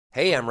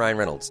Hey, I'm Ryan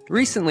Reynolds.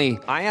 Recently,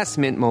 I asked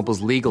Mint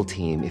Mobile's legal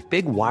team if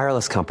big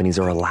wireless companies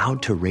are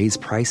allowed to raise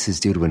prices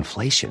due to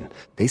inflation.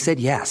 They said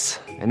yes.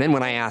 And then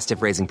when I asked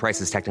if raising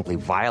prices technically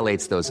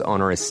violates those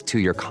onerous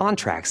two-year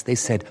contracts, they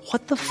said,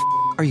 "What the f***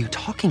 are you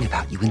talking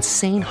about, you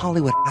insane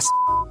Hollywood ass?"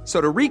 So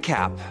to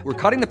recap, we're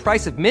cutting the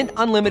price of Mint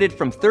Unlimited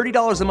from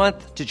 $30 a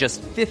month to just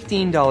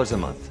 $15 a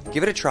month.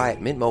 Give it a try at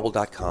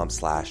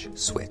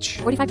mintmobile.com/switch.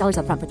 $45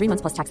 up front for 3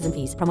 months plus taxes and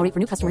fees. Promo rate for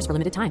new customers for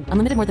limited time.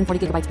 Unlimited more than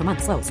 40 gigabytes per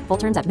month. Slows full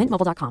terms at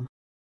mintmobile.com.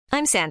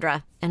 I'm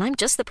Sandra, and I'm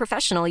just the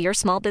professional your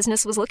small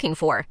business was looking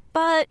for.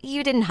 But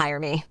you didn't hire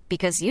me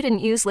because you didn't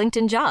use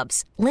LinkedIn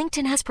Jobs.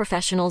 LinkedIn has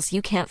professionals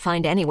you can't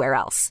find anywhere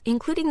else,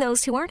 including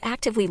those who aren't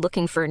actively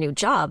looking for a new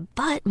job,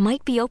 but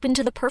might be open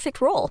to the perfect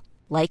role,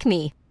 like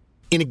me.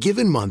 In a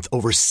given month,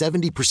 over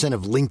 70%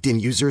 of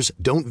LinkedIn users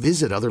don't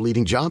visit other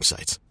leading job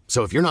sites.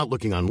 So if you're not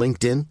looking on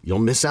LinkedIn, you'll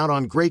miss out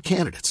on great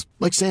candidates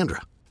like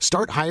Sandra.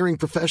 Start hiring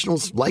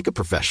professionals like a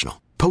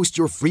professional. Post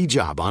your free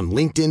job on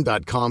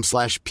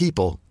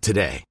linkedin.com/people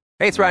today.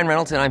 Hey, it's Ryan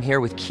Reynolds, and I'm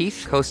here with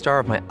Keith, co-star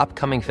of my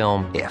upcoming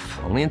film, If,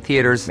 only in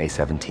theaters May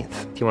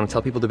 17th. Do you want to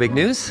tell people the big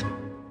news?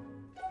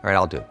 All right,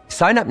 I'll do it.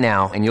 Sign up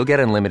now and you'll get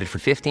unlimited for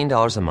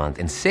 $15 a month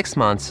and 6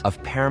 months of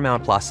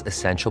Paramount Plus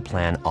Essential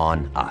Plan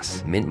on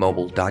us.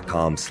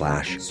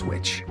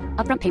 mintmobile.com/switch.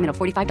 Upfront payment of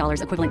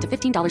 $45 equivalent to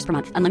 $15 per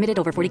month. Unlimited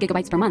over 40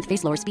 gigabytes per month.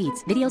 Face lower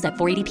speeds. Videos at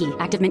 480p.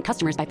 Active Mint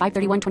customers by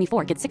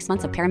 531.24 get 6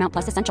 months of Paramount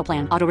Plus Essential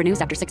Plan. Auto renews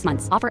after 6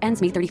 months. Offer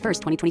ends May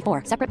 31st,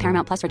 2024. Separate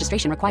Paramount Plus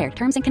registration required.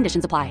 Terms and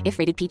conditions apply if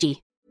rated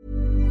PG.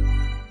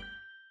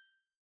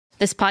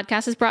 This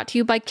podcast is brought to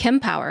you by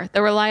Kempower,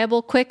 the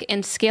reliable, quick,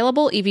 and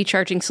scalable EV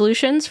charging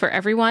solutions for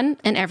everyone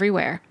and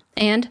everywhere.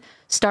 And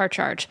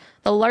StarCharge,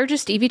 the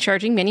largest EV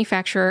charging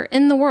manufacturer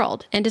in the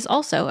world, and is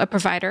also a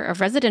provider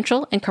of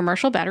residential and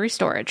commercial battery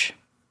storage.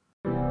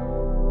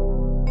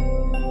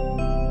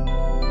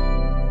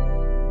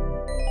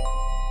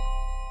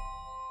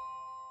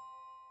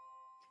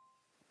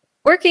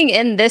 Working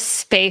in this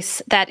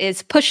space that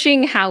is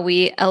pushing how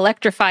we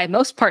electrify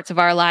most parts of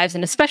our lives,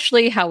 and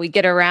especially how we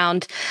get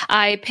around,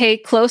 I pay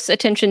close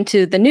attention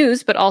to the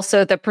news, but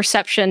also the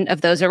perception of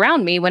those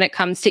around me when it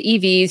comes to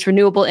EVs,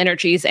 renewable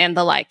energies, and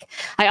the like.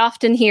 I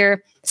often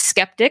hear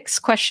skeptics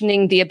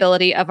questioning the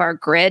ability of our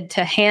grid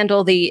to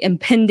handle the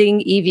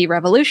impending EV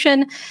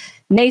revolution.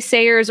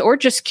 Naysayers or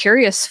just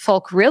curious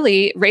folk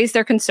really raise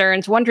their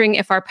concerns, wondering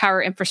if our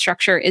power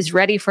infrastructure is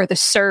ready for the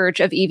surge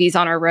of EVs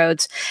on our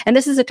roads. And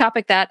this is a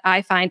topic that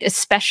I find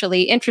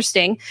especially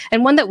interesting,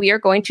 and one that we are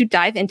going to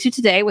dive into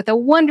today with a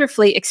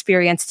wonderfully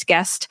experienced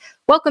guest.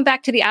 Welcome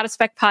back to the Out of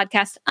Spec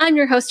podcast. I'm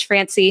your host,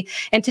 Francie,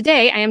 and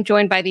today I am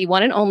joined by the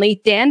one and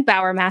only Dan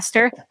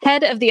Bauermaster,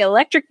 head of the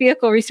Electric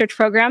Vehicle Research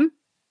Program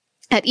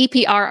at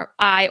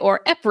EPRI,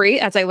 or EPRI,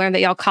 as I learned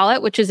that y'all call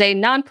it, which is a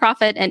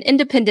nonprofit and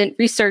independent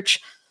research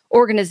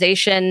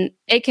organization,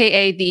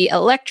 aka the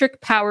Electric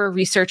Power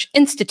Research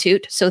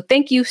Institute. So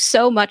thank you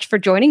so much for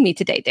joining me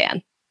today,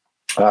 Dan.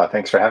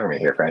 Thanks for having me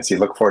here, Francie.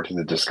 Look forward to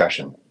the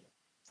discussion.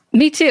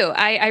 Me too.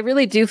 I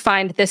really do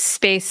find this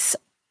space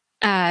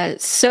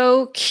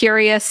so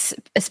curious,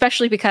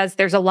 especially because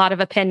there's a lot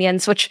of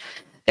opinions, which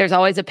there's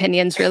always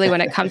opinions really when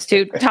it comes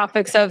to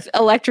topics of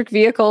electric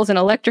vehicles and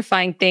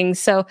electrifying things.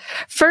 So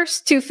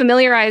first, to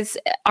familiarize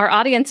our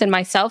audience and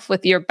myself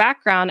with your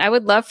background, I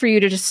would love for you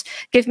to just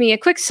give me a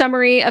quick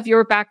summary of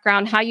your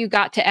background, how you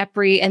got to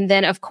EPRI, and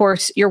then, of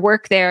course, your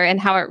work there and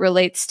how it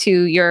relates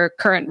to your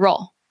current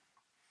role.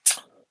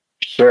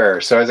 Sure.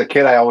 So as a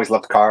kid, I always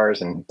loved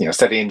cars and,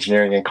 studied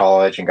engineering in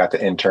college and got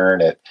to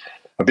intern at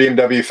a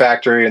BMW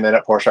factory and then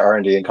at Porsche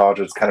R&D in college.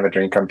 It was kind of a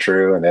dream come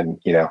true. And then,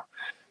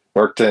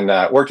 worked in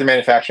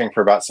manufacturing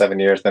for about 7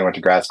 years, then went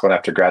to grad school. And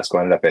after grad school,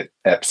 ended up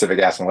at Pacific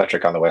Gas and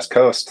Electric on the West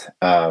Coast.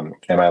 And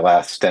my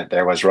last stint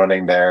there was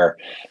running their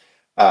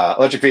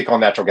electric vehicle and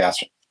natural gas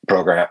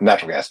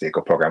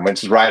vehicle program,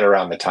 which is right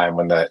around the time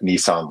when the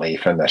Nissan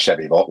Leaf and the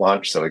Chevy Volt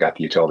launched. So we got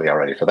the utility all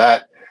ready for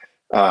that.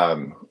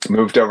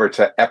 Moved over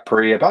to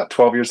EPRI about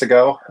 12 years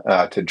ago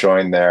to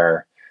join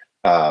their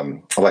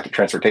electric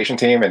transportation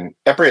team. And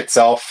EPRI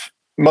itself,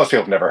 most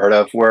people have never heard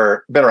of.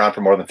 We're been around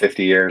for more than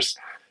 50 years.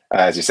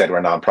 As you said, we're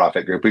a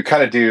nonprofit group. We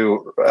kind of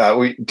do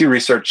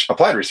research,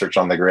 applied research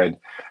on the grid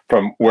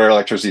from where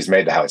electricity is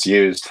made to how it's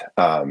used.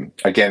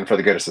 Again, for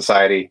the good of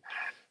society.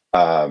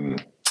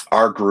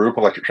 Our group,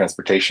 Electric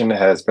Transportation,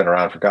 has been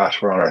around for,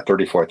 we're on our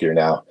 34th year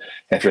now.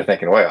 And if you're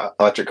thinking, well,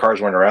 electric cars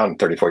weren't around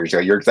 34 years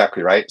ago, you're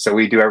exactly right. So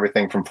we do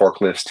everything from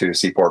forklifts to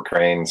seaport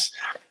cranes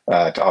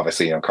to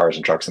obviously, cars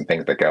and trucks and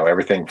things that go.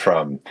 Everything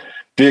from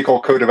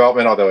vehicle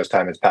co-development, although as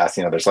time has passed,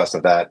 there's less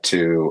of that,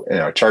 to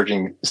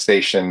charging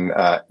station,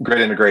 grid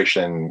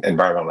integration,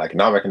 environmental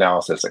economic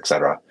analysis, et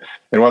cetera.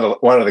 And one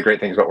of the great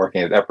things about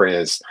working at EPRI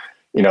is,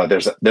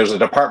 there's a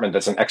department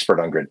that's an expert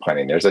on grid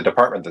planning. There's a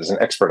department that's an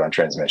expert on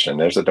transmission.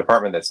 There's a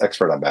department that's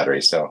expert on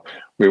batteries. So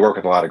we work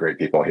with a lot of great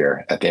people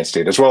here at the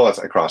Institute, as well as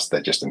across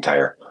the just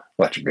entire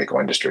electric vehicle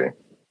industry.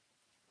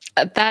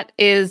 That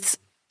is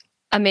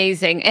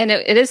amazing. And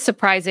it is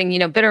surprising,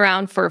 been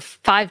around for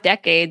 5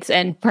 decades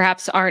and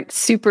perhaps aren't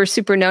super,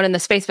 super known in the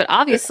space, but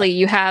obviously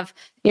you have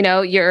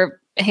your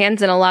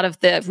hands in a lot of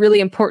the really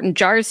important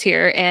jars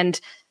here. And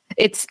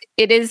it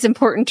is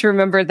important to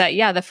remember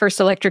that, the first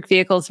electric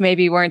vehicles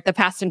maybe weren't the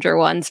passenger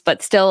ones,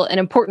 but still an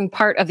important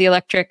part of the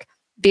electric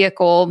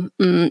vehicle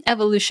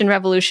evolution,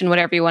 revolution,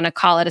 whatever you want to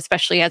call it,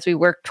 especially as we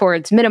work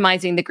towards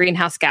minimizing the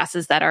greenhouse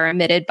gases that are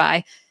emitted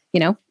by,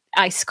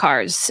 ICE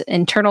cars,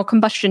 internal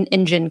combustion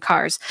engine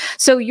cars.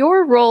 So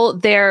your role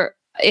there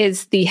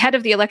is the head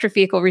of the electric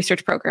vehicle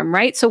research program,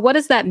 right? So what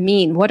does that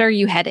mean? What are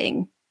you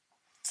heading?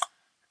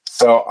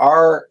 So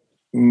our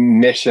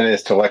mission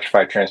is to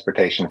electrify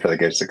transportation for the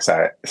good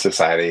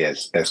society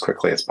as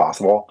quickly as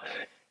possible.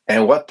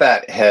 And what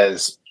that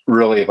has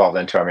really evolved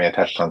into, I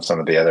touched on some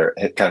of the other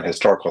kind of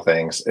historical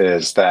things,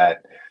 is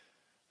that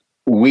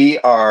we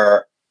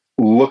are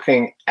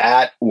looking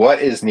at what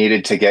is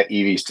needed to get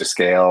EVs to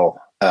scale,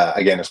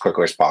 again, as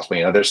quickly as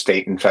possible. There's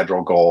state and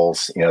federal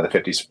goals, the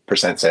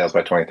 50% sales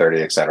by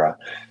 2030, et cetera.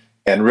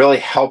 And really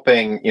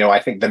helping, I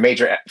think the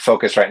major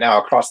focus right now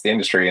across the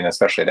industry, and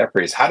especially at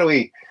EPRI,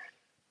 is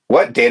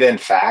what data and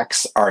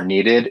facts are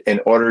needed in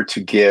order to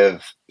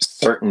give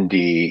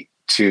certainty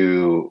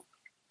to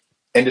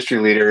industry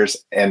leaders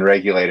and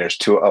regulators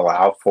to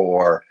allow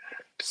for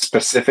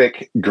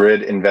specific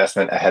grid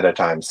investment ahead of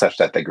time such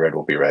that the grid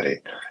will be ready.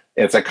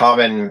 It's a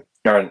common,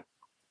 or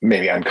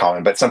maybe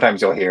uncommon, but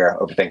sometimes you'll hear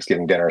over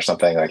Thanksgiving dinner or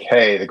something like,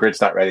 hey, the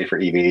grid's not ready for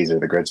EVs, or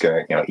the grid's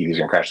going to, EVs are going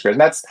to crash the grid.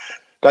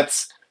 And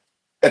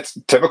that's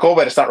typical,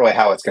 but it's not really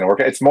how it's going to work.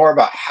 It's more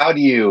about how do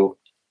you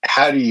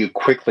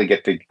quickly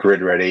get the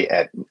grid ready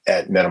at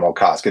minimal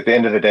cost? At the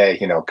end of the day,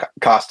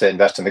 cost to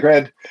invest in the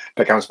grid,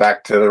 that comes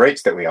back to the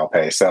rates that we all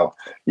pay. So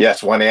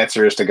yes, one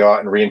answer is to go out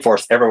and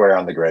reinforce everywhere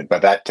on the grid,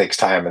 but that takes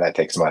time and that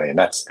takes money. And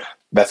that's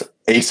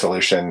a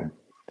solution,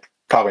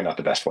 probably not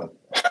the best one.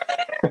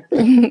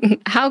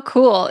 How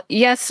cool.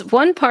 Yes.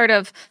 One part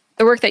of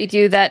the work that you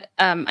do that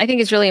I think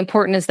is really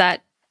important is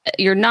that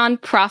you're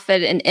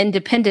nonprofit and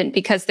independent,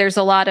 because there's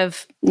a lot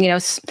of,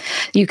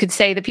 you could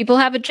say that people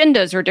have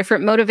agendas or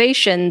different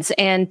motivations,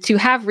 and to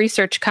have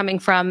research coming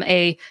from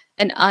an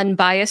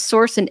unbiased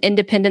source, an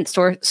independent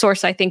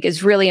source, I think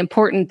is really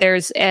important.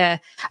 There's a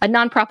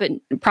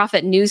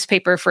nonprofit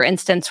newspaper, for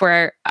instance,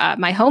 where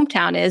my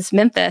hometown is,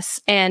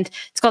 Memphis, and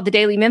it's called the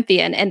Daily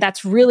Memphian. And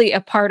that's really a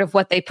part of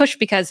what they push,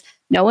 because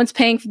no one's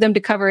paying for them to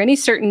cover any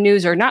certain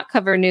news or not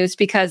cover news,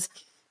 because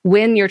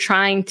when you're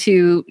trying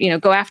to,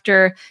 go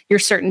after your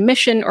certain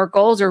mission or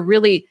goals, or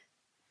really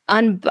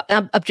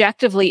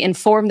objectively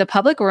inform the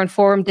public or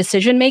inform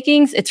decision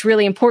makings, it's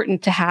really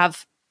important to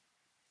have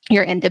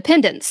your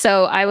independence.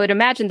 So I would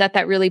imagine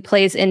that really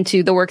plays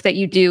into the work that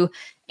you do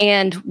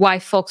and why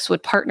folks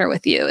would partner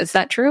with you. Is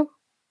that true?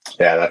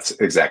 Yeah, that's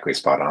exactly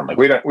spot on. Like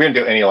we don't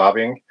do any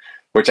lobbying,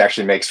 which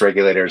actually makes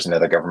regulators and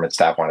other government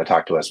staff want to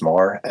talk to us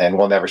more. And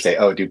we'll never say,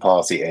 do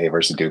policy A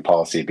versus do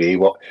policy B.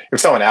 Well, if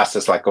someone asks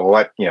us like,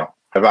 what,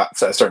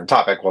 about a certain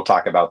topic, we'll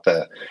talk about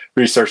the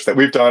research that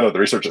we've done or the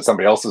research that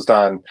somebody else has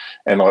done,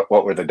 and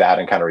what were the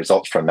data and kind of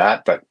results from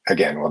that. But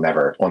again, we'll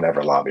never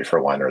lobby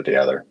for one or the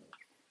other.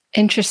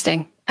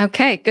 Interesting.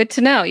 Okay, good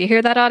to know. You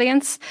hear that,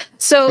 audience?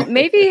 So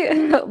maybe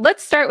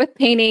let's start with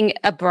painting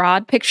a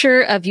broad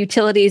picture of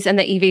utilities and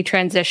the EV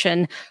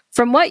transition.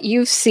 From what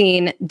you've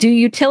seen, do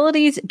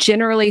utilities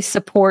generally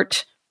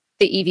support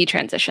the EV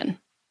transition?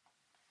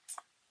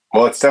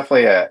 Well, it's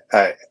definitely a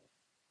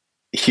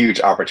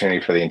huge opportunity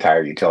for the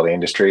entire utility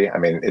industry.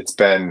 It's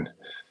been,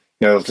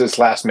 this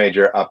last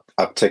major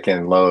uptick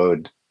in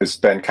load has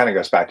been kind of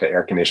goes back to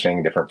air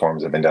conditioning, different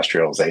forms of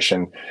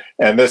industrialization.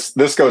 And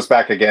this goes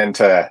back again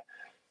to,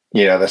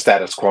 the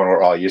status quo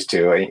we're all used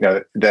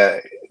to.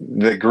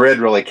 The grid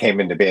really came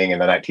into being in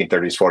the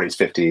 1930s, 40s,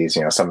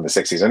 50s, some of the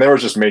 60s. And there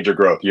was just major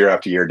growth year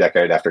after year,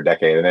 decade after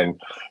decade. And then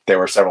there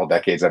were several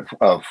decades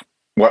of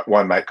what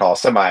one might call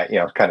semi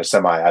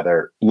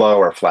either low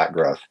or flat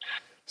growth.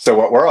 So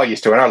what we're all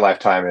used to in our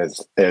lifetime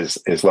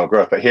is low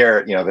growth. But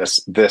here,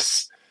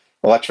 this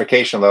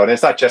electrification load, and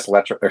it's not just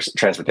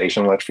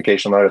transportation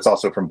electrification load, it's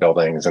also from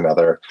buildings and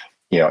other,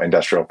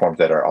 industrial forms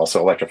that are also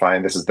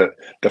electrifying. This is the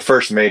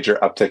first major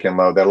uptick in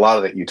load that a lot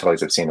of the utilities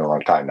have seen in a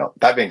long time. Now,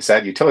 that being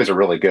said, utilities are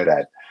really good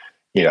at,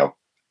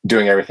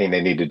 doing everything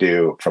they need to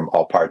do from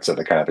all parts of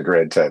the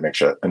grid to make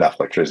sure enough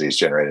electricity is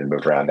generated and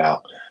moved around.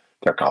 Now,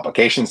 there are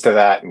complications to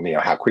that, and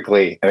how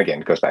quickly, and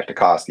again, it goes back to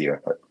cost. The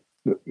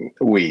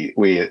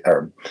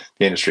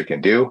industry can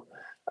do,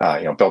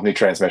 build new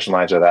transmission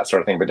lines or that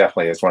sort of thing. But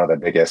definitely, it's one of the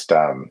biggest.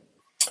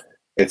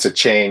 It's a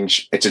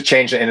change. It's a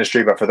change in the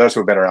industry. But for those who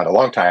have been around a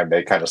long time,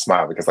 they kind of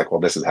smile because,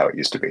 this is how it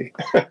used to be.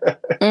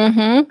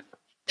 Mm-hmm.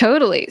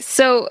 Totally.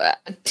 So,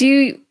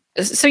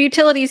 so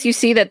utilities, you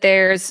see that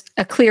there's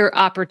a clear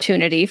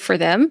opportunity for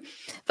them,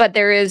 but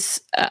there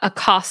is a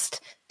cost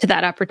to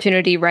that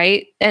opportunity,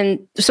 right?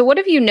 And so, what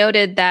have you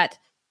noted that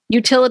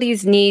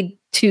utilities need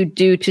to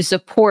do to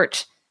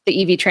support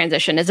the EV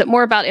transition? Is it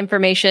more about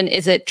information?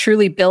 Is it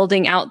truly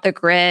building out the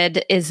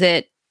grid? Is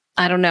it,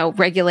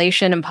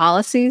 regulation and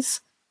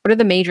policies? What are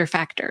the major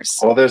factors?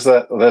 Well, there's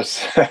how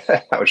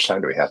much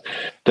time do we have?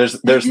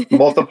 There's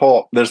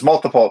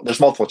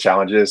multiple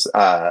challenges.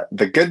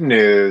 The good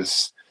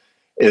news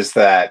is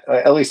that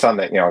at least on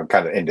the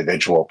kind of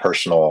individual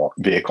personal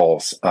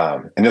vehicles,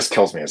 and this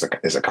kills me as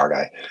a car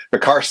guy. The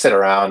cars sit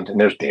around, and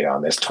there's data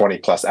on this, 20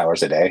 plus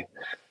hours a day.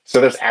 So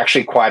there's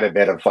actually quite a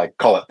bit of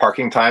call it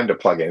parking time to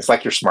plug in. It's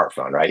like your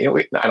smartphone, right?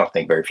 I don't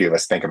think very few of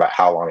us think about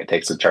how long it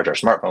takes to charge our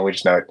smartphone. We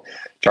just know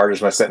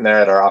chargers must sitting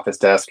there at our office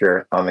desk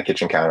or on the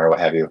kitchen counter or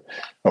what have you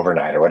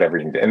overnight or whatever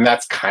you can do. And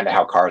that's kind of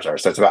how cars are.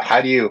 So it's about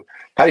how do you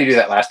do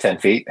that last 10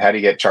 feet? How do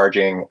you get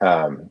charging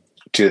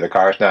to the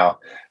cars? Now,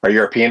 our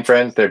European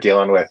friends, they're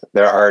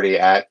already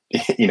at,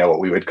 what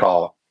we would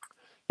call,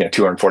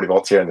 240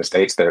 volts here in the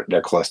States. They're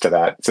close to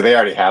that. So they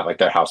already have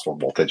their household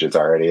voltage is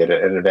already at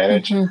an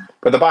advantage. Mm-hmm.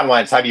 But the bottom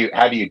line is how do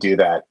you do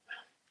that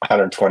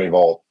 120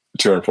 volt,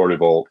 240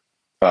 volt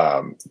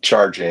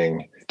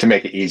charging to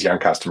make it easy on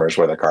customers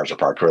where their cars are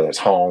parked, whether it's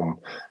home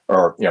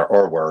or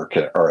work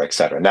or et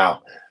cetera.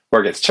 Now,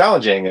 where it gets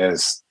challenging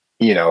is,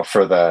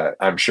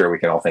 I'm sure we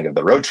can all think of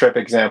the road trip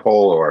example,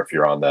 or if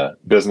you're on the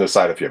business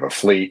side, if you have a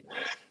fleet.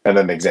 And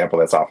then the example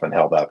that's often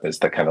held up is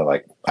the kind of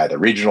either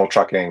regional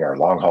trucking or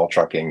long haul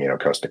trucking,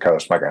 coast to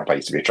coast. My grandpa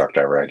used to be a truck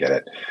driver. I get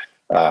it.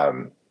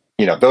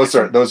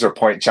 Those are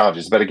point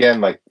challenges. But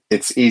again,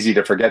 it's easy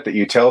to forget that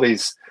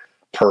utilities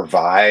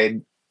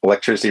provide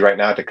electricity right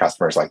now to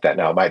customers like that.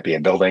 Now, it might be a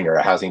building or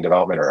a housing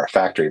development or a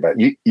factory, but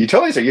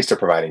utilities are used to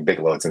providing big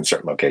loads in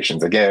certain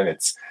locations. Again,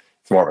 it's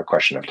more of a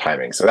question of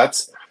timing. So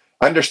that's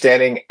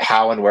understanding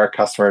how and where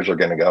customers are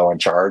going to go and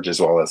charge,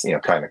 as well as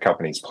kind of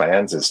companies'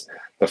 plans, is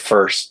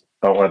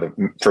one of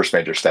the first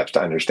major steps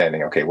to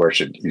understanding, okay, where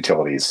should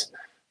utilities,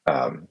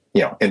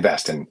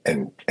 invest and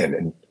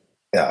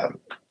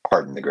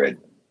harden the grid.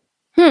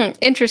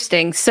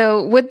 Interesting.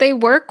 So would they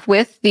work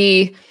with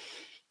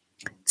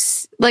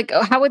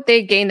how would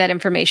they gain that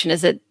information?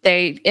 Is it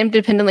they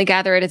independently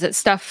gather it? Is it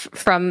stuff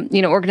from,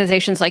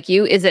 organizations like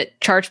you? Is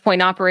it charge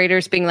point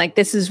operators being like,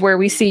 this is where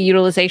we see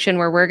utilization,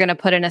 where we're going to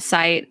put in a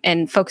site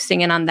and focusing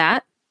in on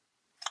that?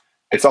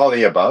 It's all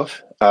the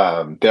above.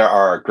 There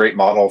are great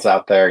models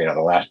out there.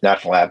 The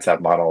national labs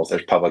have models.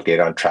 There's public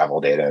data on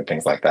travel data and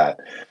things like that.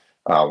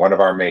 One of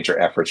our major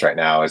efforts right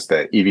now is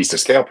the EVs to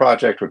Scale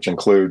project, which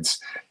includes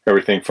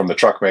everything from the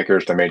truck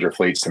makers to major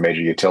fleets to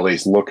major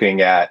utilities,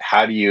 looking at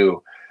how do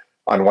you,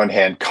 on one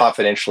hand,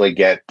 confidentially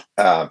get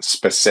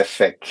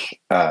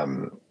specific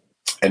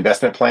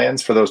investment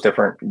plans for those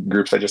different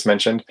groups I just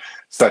mentioned,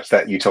 such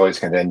that utilities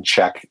can then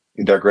check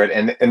their grid.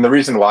 And the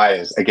reason why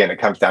is, again, it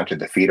comes down to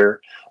the feeder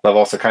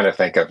level. So kind of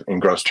think of in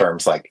gross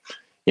terms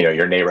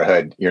your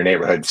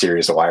neighborhood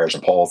series of wires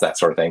and poles, that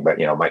sort of thing, but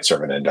might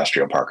serve an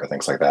industrial park or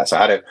things like that. So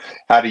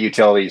how do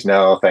utilities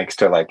know, thanks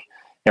to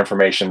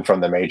information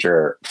from the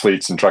major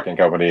fleets and trucking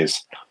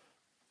companies,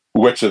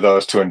 which of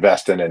those to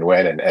invest in and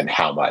when and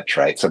how much,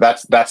 right? So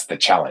that's the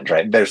challenge,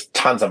 right? There's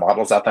tons of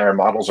models out there, and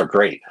models are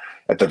great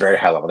at the very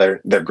high level.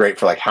 They're great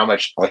for how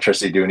much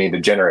electricity do we need to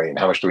generate and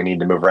how much do we need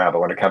to move around.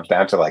 But when it comes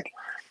down to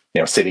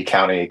city,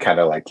 county, kind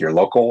of your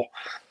local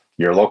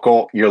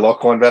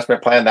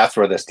investment plan, that's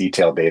where this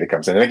detailed data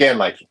comes in. And again,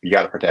 you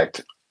got to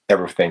protect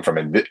everything from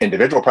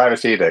individual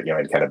privacy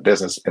to kind of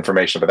business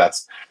information. But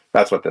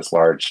that's what this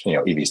large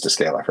EVs to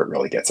Scale effort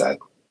really gets at.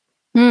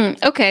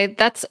 Okay,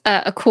 that's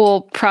a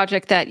cool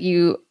project that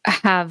you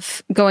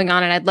have going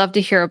on, and I'd love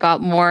to hear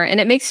about more. And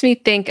it makes me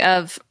think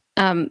of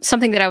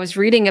something that I was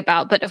reading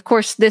about. But of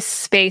course, this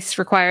space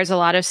requires a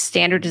lot of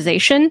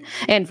standardization,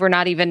 and we're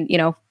not even,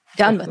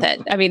 done with it.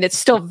 I mean, it's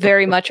still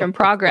very much in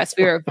progress.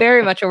 We are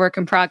very much a work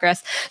in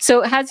progress.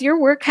 So has your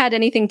work had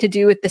anything to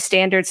do with the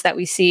standards that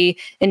we see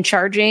in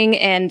charging?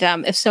 And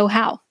if so,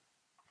 how?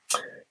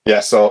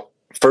 Yeah, so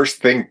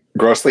first thing,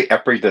 grossly,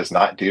 EPRI does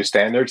not do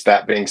standards.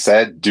 That being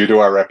said, due to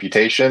our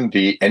reputation,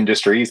 the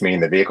industries, meaning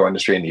the vehicle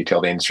industry and the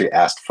utility industry,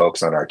 asked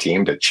folks on our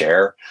team to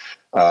chair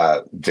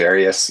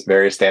various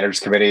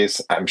standards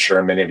committees. I'm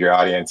sure many of your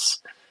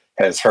audience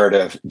has heard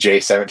of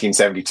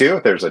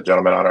J1772. There's a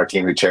gentleman on our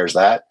team who chairs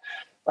that.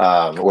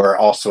 We're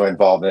also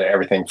involved in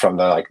everything from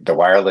the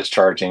wireless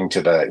charging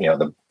to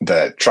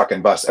the truck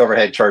and bus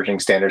overhead charging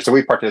standards. So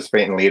we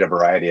participate and lead a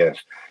variety of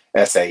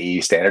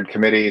SAE standard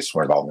committees.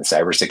 We're involved in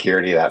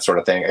cybersecurity, that sort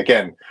of thing.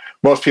 Again,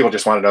 most people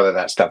just want to know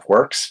that stuff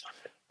works.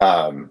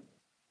 But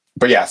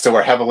yeah, so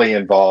we're heavily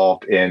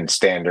involved in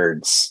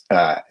standards.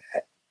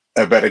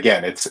 But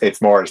again,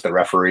 it's more as the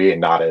referee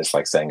and not as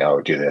saying,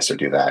 oh, do this or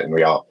do that. And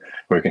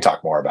we can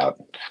talk more about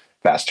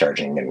fast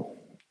charging and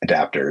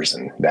adapters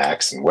and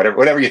DACs and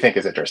whatever you think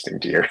is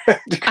interesting to you.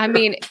 I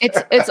mean,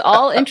 it's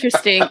all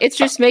interesting. It's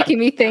just making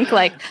me think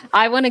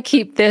I want to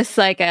keep this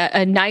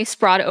a nice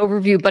broad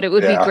overview, but it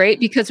would be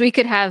great because we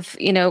could have,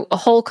 a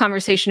whole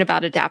conversation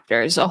about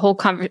adapters, a whole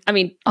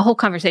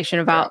conversation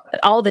about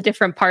all the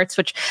different parts,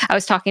 which I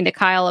was talking to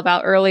Kyle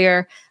about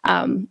earlier,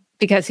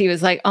 because he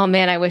was like, oh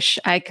man, I wish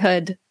I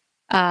could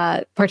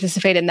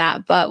participate in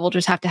that, but we'll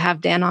just have to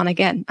have Dan on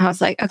again. I was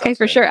like, okay,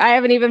 for sure. I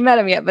haven't even met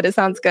him yet, but it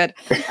sounds good.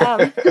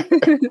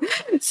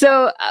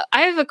 So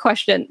I have a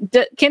question.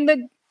 Can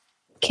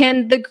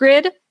the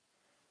grid,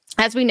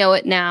 as we know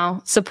it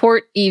now,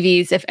 support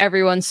EVs if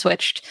everyone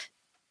switched?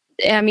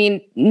 I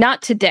mean,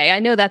 not today. I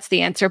know that's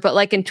the answer, but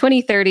like in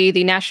 2030,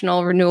 the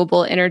National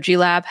Renewable Energy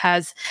Lab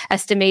has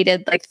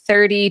estimated like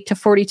 30 to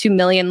 42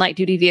 million light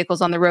duty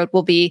vehicles on the road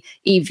will be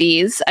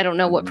EVs. I don't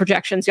know what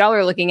projections y'all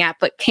are looking at,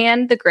 but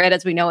can the grid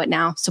as we know it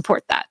now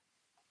support that?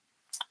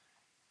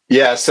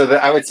 Yeah, so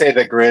I would say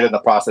the grid and the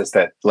process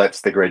that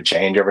lets the grid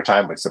change over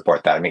time would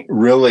support that. I mean,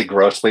 really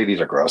grossly,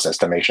 these are gross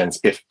estimations.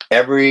 If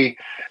every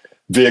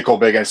vehicle,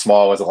 big and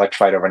small, was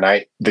electrified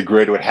overnight, the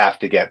grid would have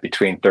to get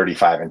between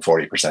 35 and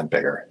 40%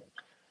 bigger.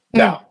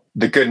 Now,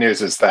 the good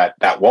news is that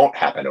that won't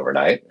happen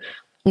overnight,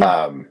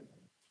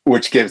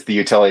 which gives the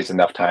utilities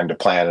enough time to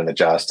plan and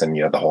adjust and,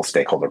 the whole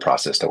stakeholder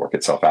process to work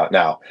itself out.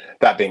 Now,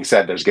 that being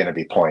said, there's going to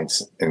be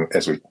points,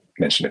 as we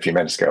mentioned a few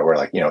minutes ago,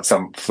 where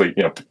some fleet,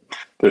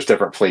 there's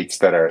different fleets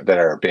that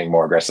are being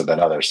more aggressive than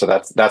others. So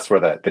that's where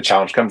the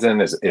challenge comes in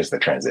is the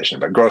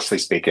transition. But grossly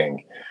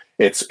speaking,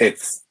 it's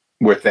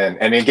within,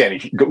 and again,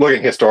 if you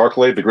looking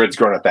historically, the grid's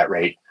grown at that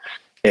rate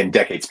in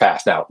decades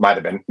past. Now, it might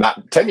have been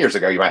not 10 years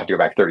ago, you might have to go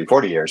back 30,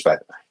 40 years,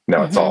 but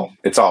no,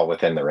 it's all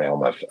within the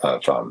realm of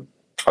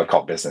I'd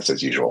call business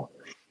as usual.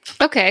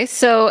 Okay.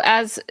 So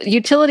as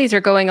utilities are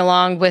going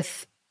along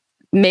with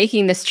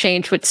making this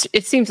change, which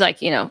it seems like,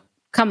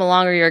 come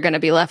along or you're going to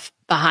be left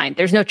behind.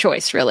 There's no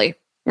choice really,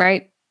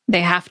 right?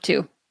 They have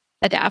to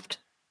adapt.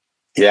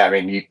 Yeah, I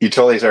mean,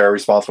 utilities are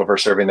responsible for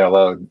serving their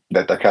load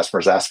that their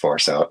customers ask for.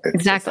 So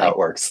that's how it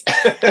works.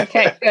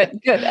 Okay,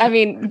 good. I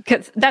mean,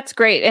 'cause that's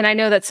great. And I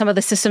know that some of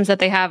the systems that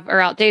they have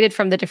are outdated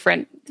from the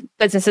different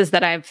businesses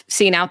that I've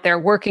seen out there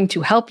working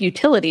to help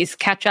utilities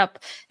catch up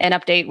and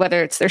update,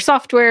 whether it's their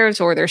softwares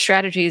or their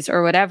strategies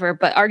or whatever.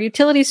 But are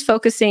utilities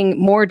focusing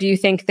more, do you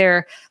think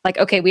they're like,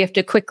 okay, we have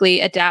to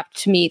quickly adapt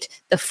to meet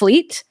the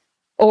fleet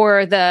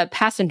or the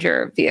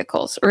passenger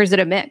vehicles, or is it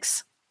a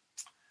mix?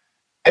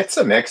 It's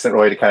a mix. It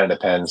really kind of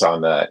depends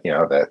on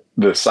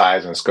the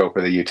size and scope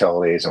of the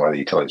utilities and where the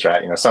utilities are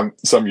at.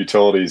 Some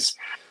utilities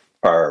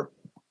are,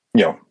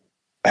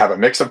 have a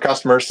mix of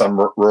customers,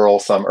 some rural,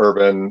 some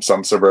urban,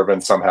 some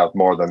suburban, some have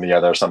more than the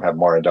other, some have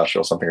more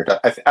industrial, something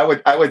like that.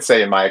 I would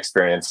say in my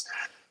experience,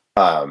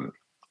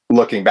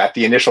 looking back,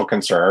 the initial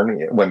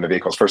concern when the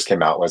vehicles first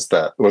came out was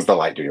the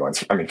light duty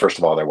ones. I mean, first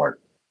of all, there weren't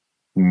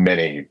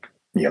many,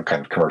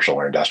 kind of commercial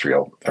or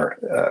industrial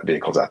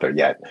vehicles out there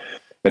yet.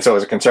 And so it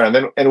was a concern.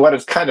 And what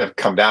it's kind of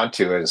come down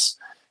to is,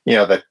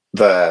 the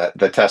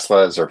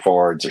Teslas or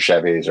Fords or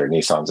Chevys or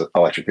Nissans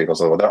electric vehicles,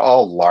 they're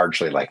all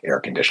largely like air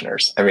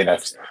conditioners. I mean,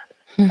 that's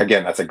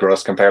a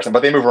gross comparison,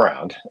 but they move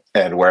around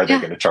and where they're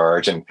going to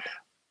charge. And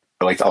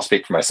at least I'll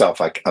speak for myself.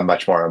 Like, I'm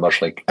much more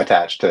emotionally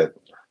attached to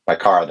my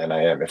car than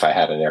I am if I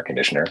had an air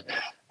conditioner.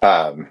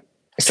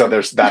 So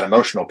there's that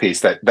emotional piece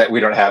that we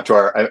don't have to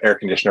our air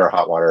conditioner or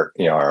hot water,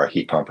 or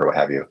heat pump or what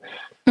have you.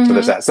 So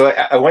there's that. So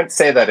I wouldn't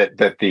say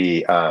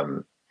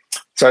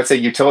so I'd say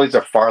utilities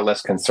are far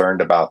less concerned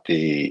about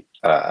the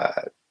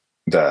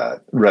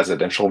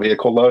residential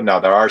vehicle load. Now,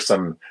 there are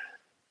some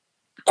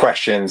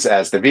questions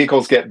as the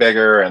vehicles get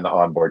bigger and the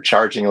onboard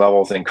charging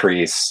levels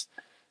increase.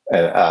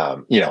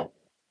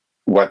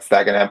 What's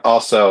that going to have?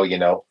 Also,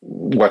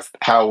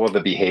 how will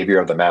the behavior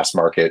of the mass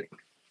market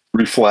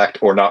reflect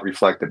or not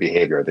reflect the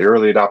behavior of the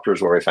early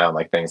adopters, where we found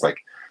things like,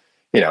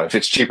 if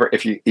it's cheaper,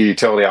 if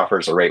utility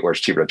offers a rate where it's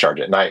cheaper to charge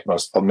at night,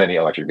 many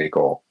electric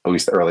vehicle, at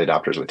least the early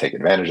adopters, would take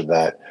advantage of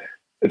that.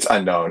 It's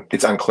unknown.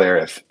 It's unclear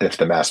if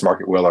the mass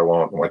market will or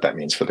won't, and what that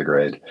means for the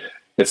grid.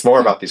 It's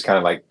more about these kind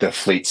of like the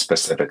fleet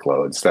specific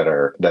loads that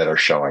are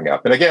showing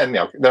up. And again,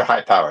 they're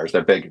high powers,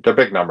 they're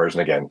big numbers.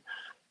 And again,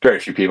 very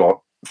few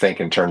people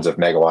think in terms of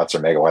megawatts or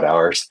megawatt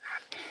hours.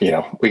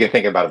 We can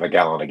think about a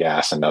gallon of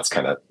gas, and that's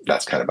kind of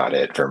about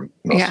it for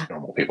most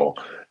normal people.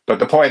 But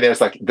the point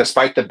is,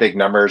 despite the big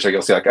numbers, or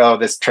you'll see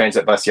this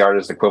transit bus yard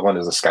is equivalent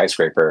as a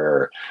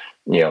skyscraper,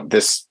 or,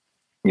 this,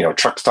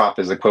 truck stop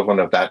is equivalent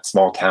of that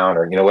small town,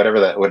 or, whatever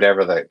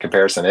the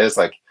comparison is.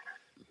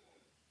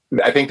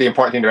 I think the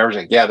important thing to remember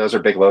is, those are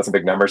big loads and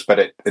big numbers,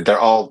 but they're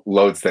all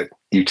loads that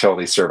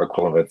utilities serve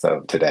equivalents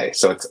of today.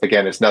 So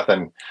it's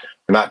nothing,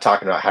 we're not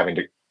talking about having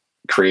to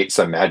create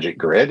some magic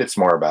grid. It's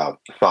more about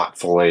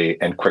thoughtfully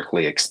and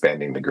quickly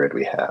expanding the grid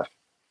we have.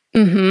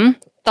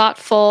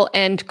 Thoughtful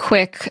and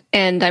quick.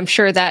 And I'm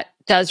sure that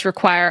does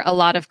require a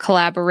lot of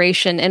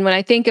collaboration. And when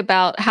I think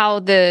about how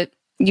the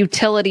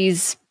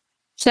utilities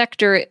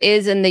sector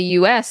is in the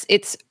US,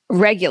 it's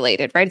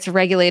regulated, right? It's a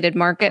regulated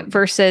market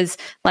versus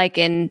like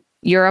in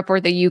Europe or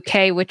the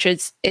UK, which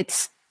is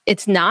it's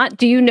not.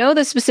 Do you know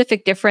the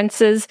specific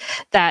differences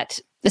that,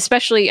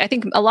 especially, I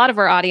think a lot of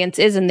our audience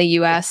is in the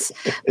US,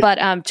 but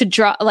to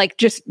draw,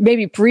 just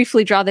maybe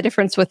briefly draw the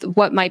difference with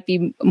what might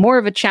be more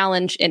of a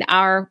challenge in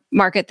our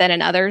market than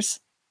in others?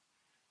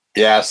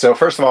 Yeah. So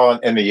first of all,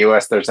 in the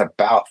US, there's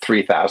about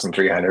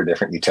 3,300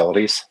 different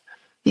utilities.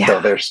 Yeah.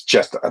 So there's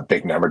just a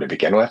big number to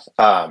begin with.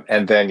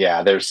 And then,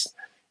 there's,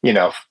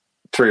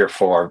 3 or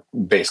 4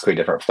 basically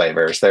different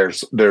flavors.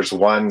 There's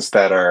ones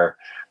that are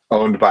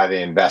owned by the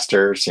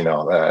investors,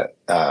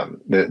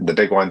 the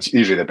big ones,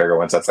 usually the bigger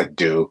ones, that's like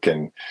Duke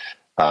and,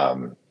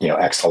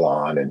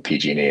 Exelon and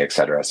PG&E, et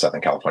cetera,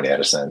 Southern California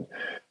Edison.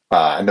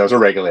 And those are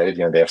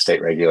regulated. They have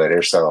state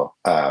regulators, so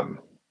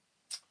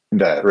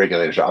the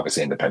regulators are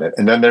obviously independent.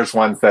 And then there's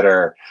ones that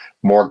are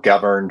more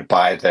governed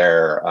by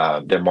they're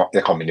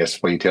called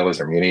municipal utilities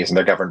or munis, and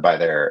they're governed by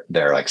their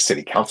like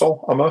city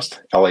council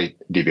almost.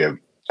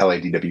 LADWP,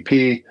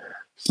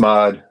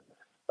 SMUD,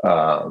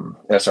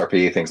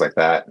 SRP, things like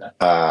that.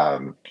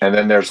 And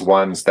then there's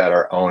ones that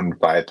are owned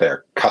by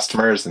their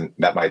customers, and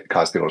that might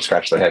cause people to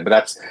scratch their head.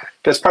 But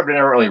that's probably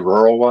not really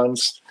rural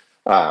ones.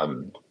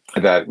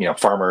 That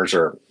farmers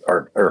or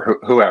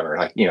whoever,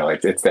 like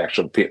it's the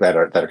actual people that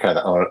are kind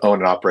of own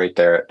and operate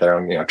their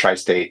own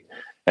tri-state,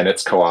 and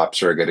its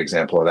co-ops are a good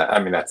example of that.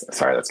 I mean, that's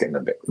getting a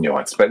bit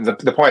nuanced, but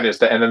the point is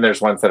that, and then there's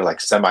ones that are like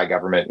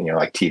semi-government,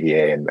 like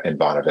TVA and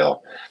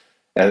Bonneville,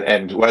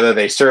 and whether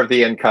they serve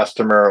the end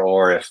customer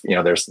or if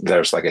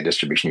there's like a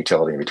distribution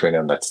utility in between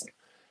them that's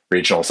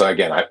regional. So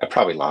again, I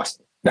probably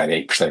lost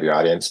 98% of your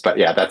audience, but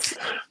yeah, that's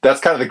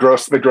kind of the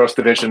gross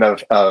division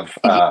of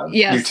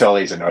yes.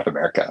 utilities in North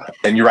America.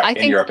 And you're right,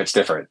 in Europe it's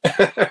different.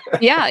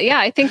 Yeah,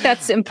 I think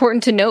that's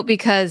important to note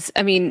because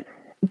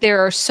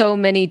there are so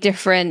many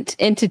different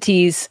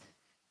entities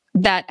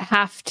that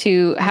have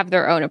to have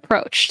their own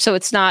approach. So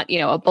it's not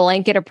a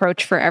blanket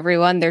approach for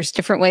everyone. There's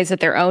different ways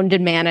that they're owned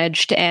and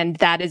managed, and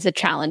that is a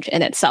challenge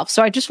in itself.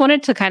 So I just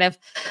wanted to kind of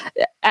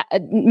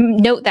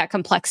note that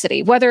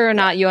complexity, whether or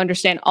not you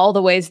understand all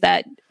the ways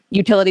that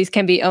utilities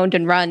can be owned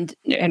and ran,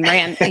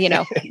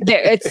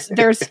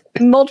 there's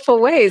multiple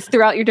ways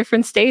throughout your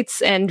different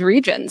states and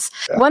regions.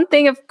 Yeah. One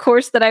thing, of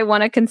course, that I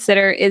want to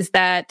consider is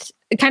that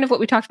kind of what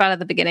we talked about at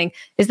the beginning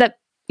is that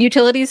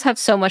utilities have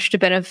so much to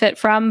benefit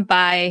from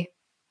by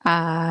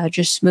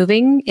just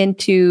moving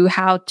into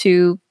how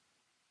to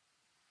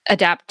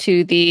adapt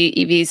to the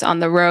EVs on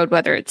the road,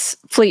 whether it's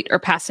fleet or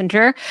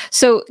passenger.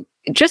 So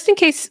just in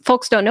case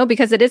folks don't know,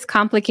 because it is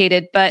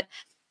complicated, but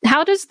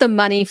how does the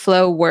money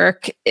flow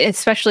work,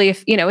 especially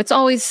if, it's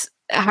always,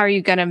 how are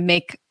you going to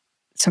make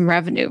some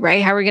revenue,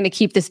 right? How are we going to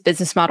keep this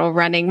business model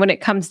running when it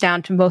comes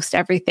down to most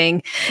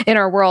everything in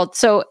our world?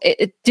 So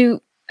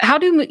how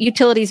do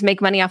utilities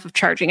make money off of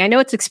charging? I know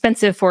it's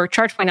expensive for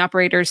charge point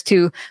operators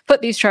to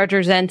put these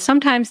chargers in.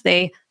 Sometimes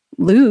they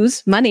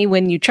lose money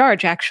when you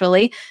charge,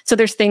 actually. So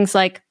there's things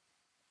like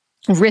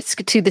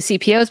risk to the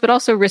CPOs, but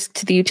also risk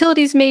to the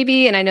utilities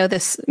maybe. And I know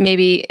this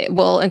maybe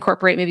will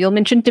incorporate, maybe you'll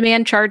mention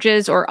demand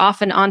charges or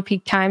often on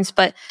peak times,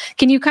 but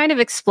can you kind of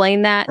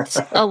explain that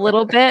a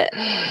little bit?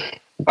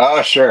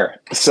 Oh, sure.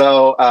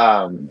 So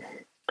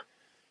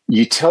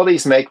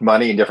utilities make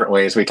money in different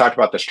ways. We talked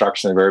about the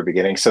structure in the very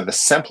beginning. So the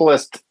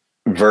simplest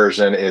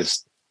version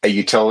is a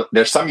utility.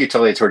 There's some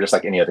utilities who are just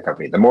like any other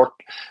company. The more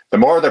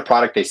of their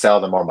product they sell,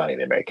 the more money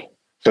they make.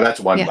 So that's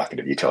one bucket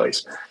of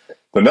utilities.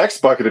 The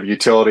next bucket of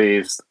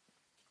utilities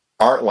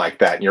aren't like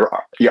that. And your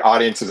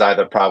audience is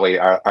either probably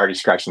are already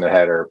scratching their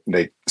head or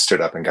they stood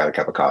up and got a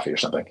cup of coffee or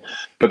something.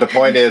 But the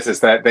point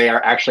is that they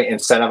are actually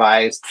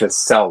incentivized to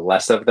sell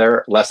less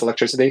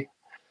electricity.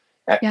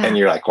 And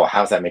you're like, well,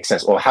 how does that make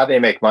sense? Well, how they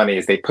make money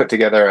is they put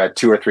together a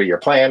 2 or 3 year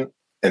plan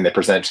and they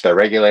present it to their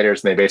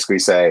regulators. And they basically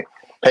say,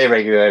 hey,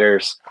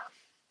 regulators,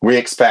 we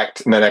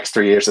expect in the next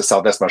 3 years to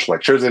sell this much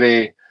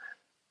electricity.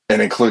 It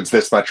includes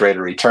this much rate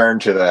of return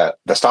to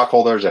the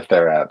stockholders if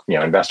they're a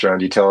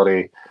investor-owned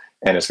utility.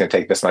 And it's going to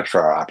take this much for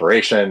our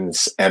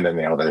operations. And then,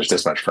 there's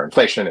this much for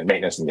inflation and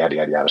maintenance and yada,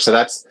 yada, yada. So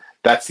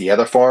that's the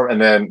other form. And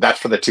then that's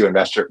for the two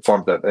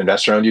forms of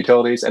investor-owned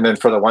utilities. And then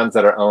for the ones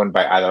that are owned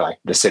by either like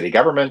the city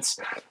governments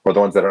or the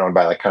ones that are owned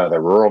by like kind of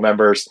the rural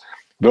members,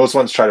 those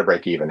ones try to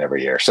break even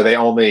every year. So they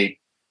only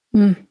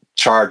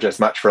charge as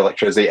much for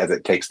electricity as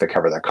it takes to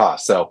cover their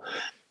costs. So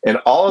in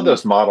all of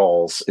those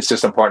models, it's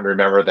just important to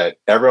remember that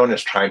everyone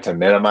is trying to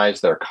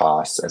minimize their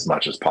costs as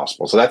much as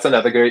possible. So that's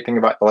another great thing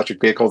about electric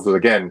vehicles is,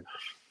 again,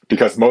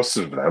 because most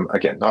of them,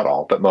 again, not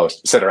all, but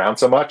most sit around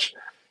so much,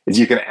 is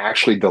you can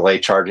actually delay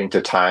charging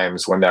to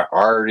times when there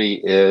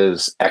already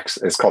is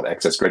it's called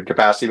excess grid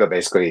capacity, but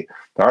basically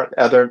there aren't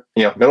other,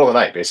 middle of the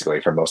night,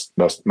 basically for most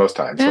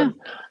times when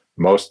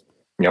most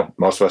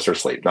of us are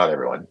asleep, not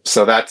everyone.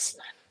 So that's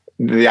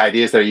the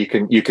idea is that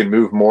you can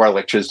move more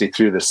electricity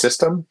through the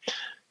system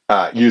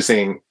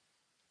using,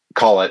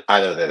 call it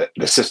either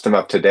the system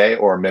of today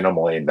or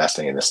minimally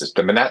investing in the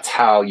system. And that's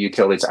how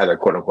utilities either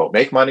quote unquote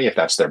make money if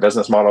that's their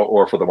business model,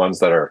 or for the ones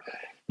that are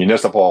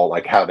municipal,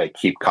 like how they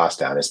keep costs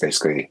down is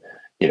basically,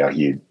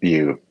 you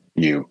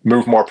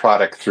move more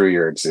product through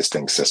your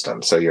existing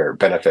system. So your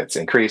benefits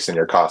increase and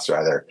your costs are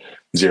either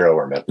zero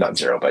or not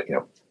zero, but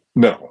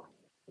minimal.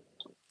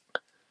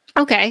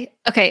 Okay,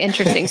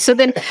 interesting. So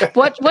then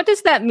what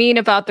does that mean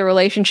about the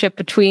relationship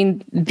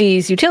between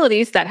these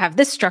utilities that have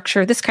this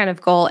structure, this kind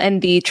of goal,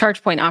 and the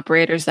charge point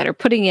operators that are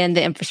putting in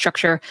the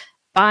infrastructure,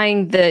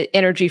 buying the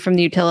energy from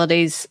the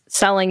utilities,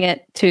 selling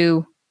it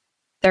to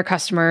their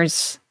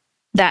customers,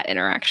 that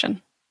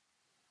interaction?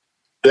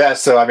 Yeah,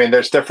 so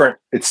there's different,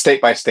 it's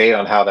state by state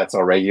on how that's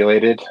all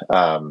regulated.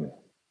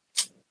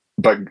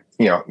 But,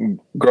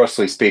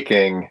 grossly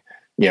speaking,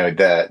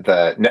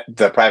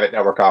 the private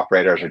network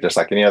operators are just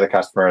like any other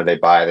customer. They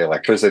buy the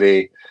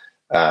electricity.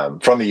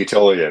 from the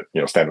utility at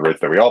standard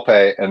rates that we all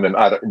pay, and then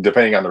either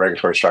depending on the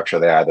regulatory structure,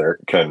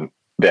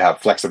 they have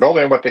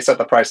flexibility in what they set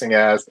the pricing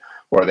as,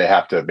 or they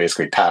have to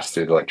basically pass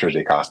through the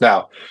electricity cost.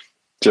 Now,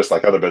 just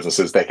like other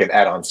businesses, they can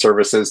add on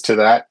services to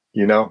that.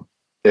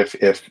 If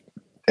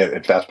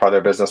that's part of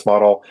their business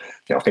model,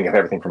 think of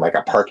everything from like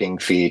a parking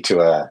fee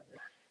to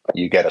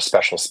you get a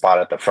special spot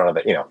at the front of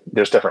it.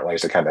 There's different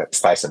ways to kind of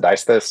slice and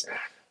dice this.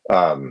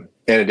 In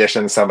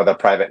addition, some of the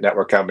private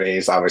network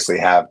companies obviously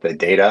have the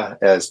data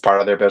as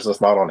part of their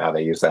business model, and how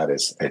they use that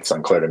it's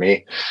unclear to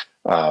me.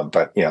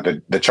 But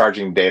the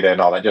charging data and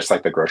all that, just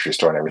like the grocery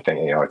store and everything,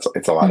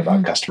 it's a lot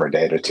about customer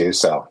data too.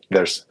 So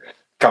there's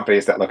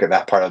companies that look at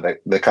that part of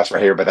the customer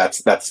behavior, but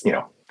that's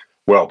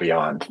well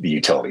beyond the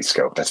utility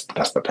scope. That's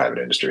the private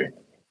industry.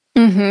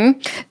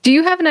 Do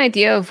you have an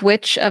idea of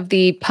which of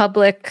the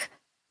public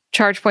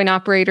charge point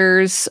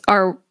operators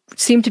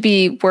seem to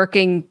be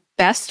working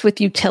best with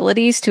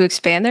utilities to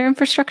expand their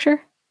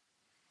infrastructure?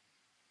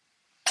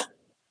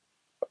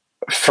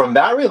 From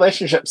that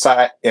relationship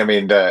side,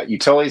 the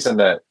utilities and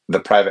the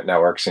private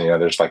networks,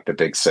 there's like the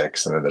big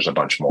six, and then there's a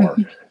bunch more,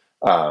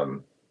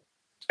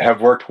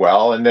 have worked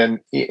well. And then,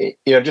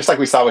 just like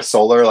we saw with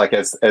solar, like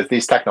as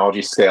these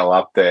technologies scale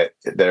up, that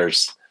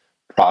there's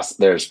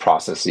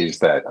processes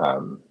that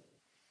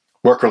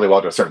work really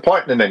well to a certain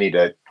point, and then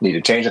they need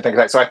to change and things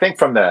like that. So I think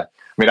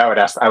I would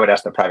ask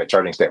the private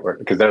charging network,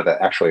 because they're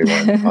actually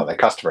on the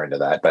customer end of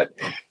that. But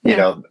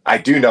I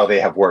do know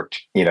they have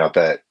worked.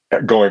 That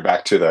going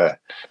back to the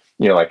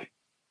like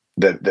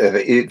the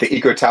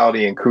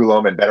Ecotality and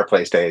Coulomb and Better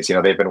Place days.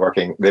 They've been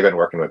working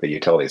with the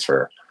utilities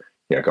for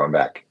going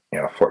back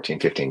 14,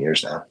 15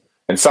 years now,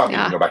 and some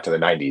even go back to the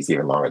 90s,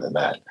 even longer than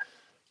that.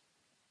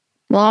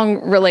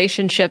 Long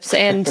relationships,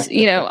 and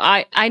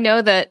I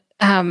know that.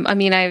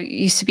 I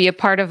used to be a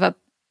part of a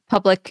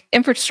public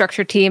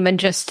infrastructure team, and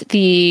just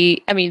the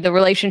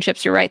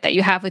relationships, you're right, that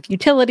you have with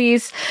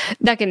utilities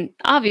that can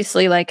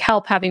obviously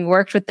help, having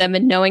worked with them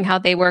and knowing how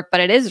they work,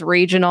 but it is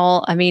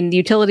regional. The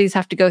utilities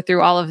have to go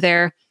through all of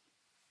their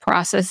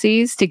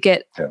processes to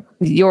get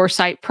your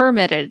site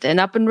permitted and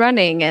up and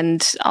running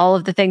and all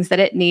of the things that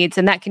it needs.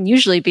 And that can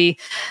usually be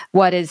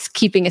what is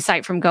keeping a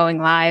site from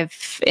going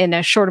live in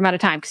a short amount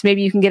of time, because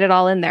maybe you can get it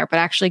all in there, but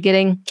actually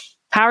getting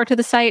power to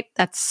the site,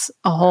 that's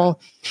a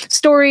whole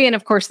story. And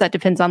of course, that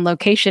depends on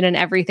location and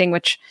everything,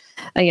 which,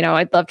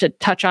 I'd love to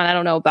touch on. I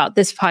don't know about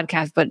this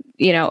podcast, but,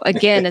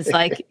 again, it's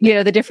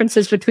the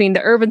differences between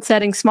the urban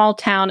setting, small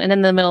town, and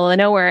in the middle of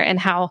nowhere, and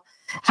how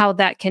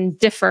that can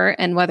differ,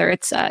 and whether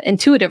it's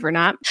intuitive or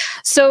not.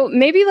 So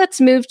maybe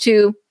let's move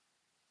to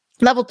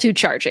level 2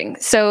 charging.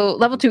 So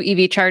level 2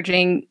 EV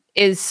charging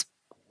is,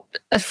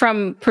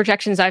 from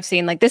projections I've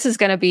seen, this is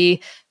going to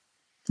be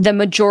the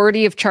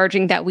majority of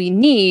charging that we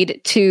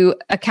need to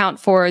account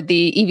for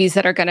the EVs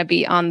that are going to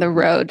be on the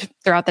road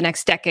throughout the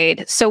next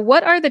decade. So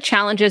what are the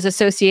challenges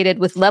associated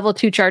with level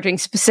 2 charging,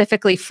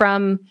 specifically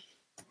from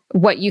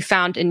what you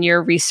found in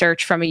your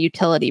research from a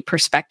utility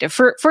perspective?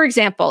 For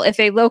example,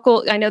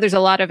 I know there's a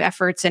lot of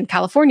efforts in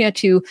California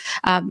to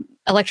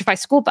electrify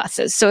school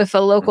buses. So if a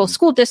local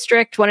school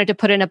district wanted to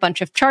put in a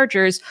bunch of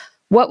chargers,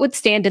 what would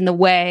stand in the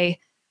way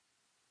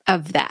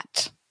of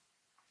that?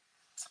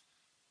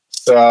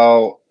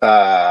 So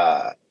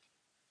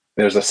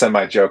there's a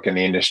semi-joke in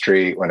the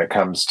industry when it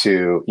comes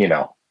to,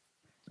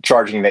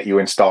 charging that you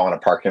install in a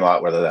parking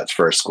lot, whether that's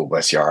for a school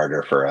bus yard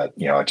or for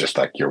just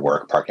like your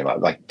work parking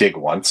lot, like dig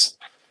once.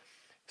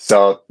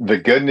 So the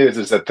good news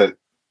is that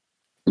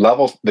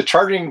the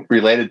charging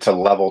related to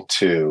level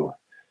 2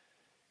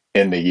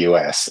 in the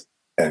US,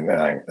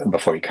 and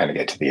before you kind of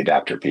get to the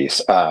adapter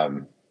piece,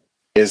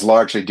 is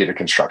largely due to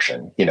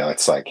construction.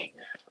 It's like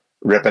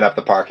ripping up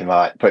the parking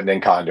lot, putting in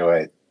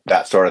conduit,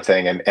 that sort of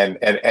thing. And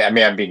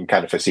I'm being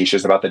kind of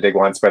facetious about the dig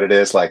once, but it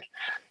is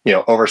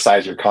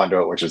oversize your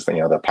conduit, which is,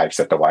 the pipes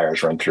that the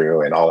wires run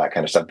through and all that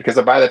kind of stuff. Because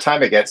by the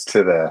time it gets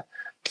to the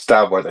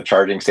stub where the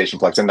charging station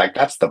plugs in,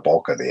 that's the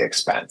bulk of the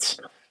expense.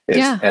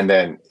 And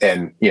then,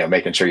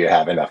 making sure you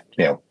have enough,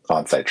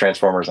 on-site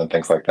transformers and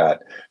things like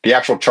that. The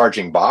actual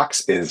charging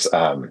box is,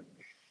 the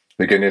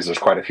good news, there's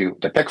quite a few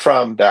to pick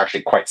from. They're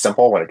actually quite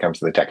simple when it comes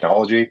to the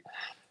technology.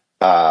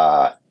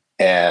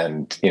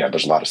 And,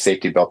 there's a lot of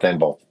safety built in,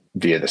 both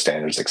via the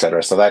standards, et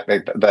cetera. So that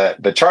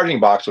the charging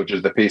box, which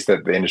is the piece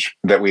that the industry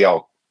that we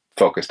all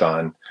focused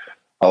on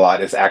a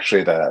lot, is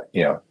actually I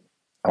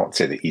won't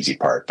say the easy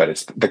part, but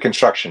it's the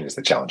construction is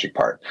the challenging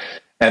part.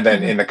 And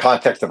then in the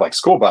context of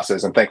school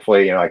buses, and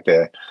thankfully,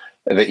 the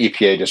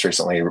EPA just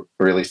recently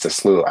released a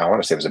slew, I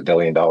want to say it was $1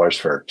 billion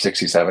for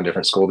 67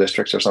 different school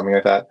districts or something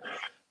like that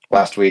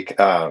last week.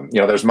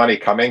 There's money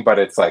coming, but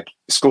it's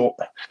school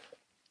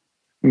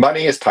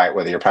money is tight,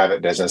 whether you're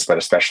private business, but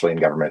especially in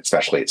government,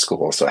 especially at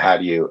schools. So how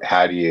do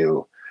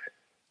you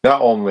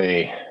not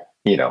only,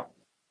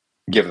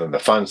 give them the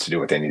funds to do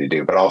what they need to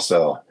do, but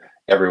also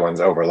everyone's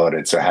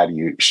overloaded. So how do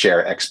you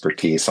share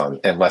expertise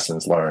and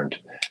lessons learned?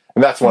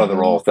 And that's one of the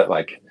roles that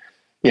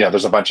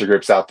there's a bunch of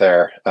groups out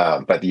there,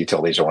 but the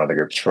utilities are one of the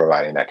groups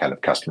providing that kind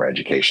of customer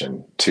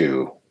education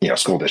to,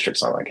 school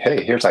districts on like,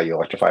 hey, here's how you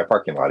electrify a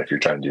parking lot if you're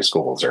trying to do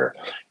schools, or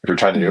if you're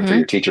trying to do it for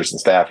your teachers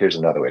and staff, here's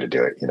another way to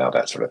do it,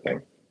 that sort of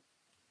thing.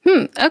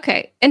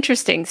 Okay.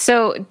 Interesting.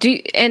 So do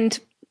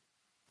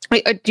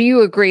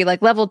you agree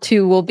like level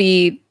 2 will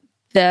be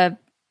the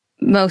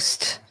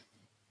most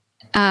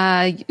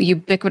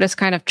ubiquitous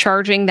kind of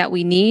charging that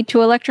we need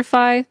to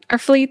electrify our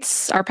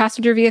fleets, our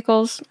passenger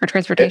vehicles, our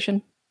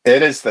transportation?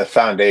 It is the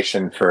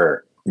foundation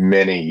for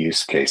many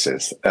use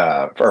cases,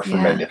 or for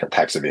many different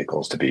types of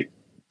vehicles, to be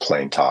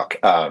plain talk.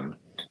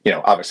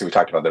 Obviously we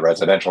talked about the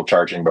residential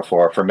charging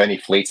before. For many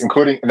fleets,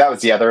 including, and that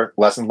was the other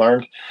lesson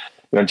learned,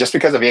 just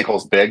because a vehicle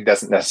is big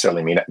doesn't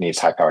necessarily mean it needs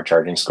high power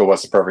charging. School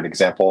bus is a perfect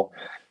example.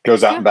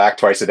 Goes out and back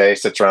twice a day,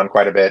 sits around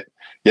quite a bit.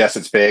 Yes,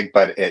 it's big,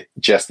 but it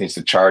just needs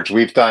to charge.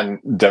 We've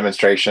done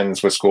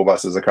demonstrations with school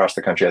buses across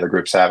the country, other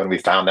groups have, and we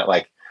found that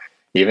like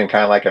even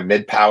kind of like a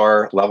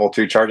mid-power level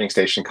 2 charging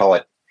station, call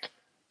it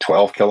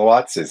 12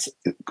 kilowatts, is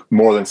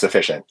more than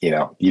sufficient. You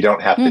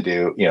don't have to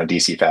do,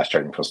 DC fast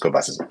charging for school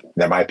buses.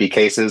 There might be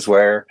cases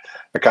where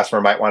a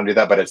customer might want to do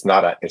that, but it's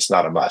not a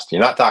must.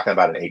 You're not talking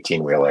about an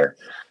 18-wheeler,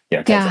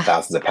 tens of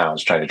thousands of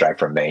pounds trying to drive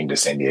from Maine to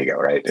San Diego,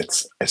 right?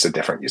 It's a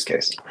different use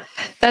case.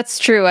 That's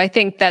true. I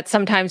think that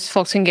sometimes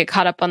folks can get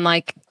caught up on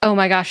like, oh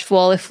my gosh,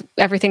 well, if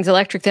everything's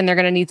electric, then they're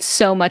going to need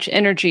so much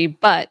energy.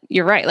 But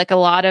you're right. Like a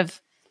lot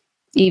of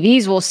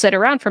EVs will sit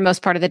around for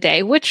most part of the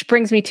day, which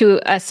brings me to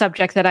a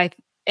subject that I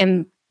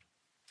am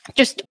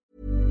just...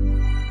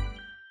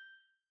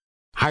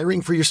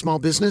 Hiring for your small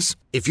business?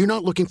 If you're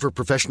not looking for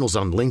professionals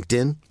on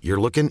LinkedIn,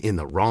 you're looking in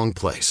the wrong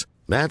place.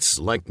 That's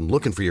like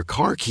looking for your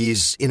car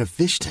keys in a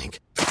fish tank.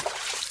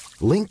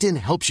 LinkedIn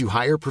helps you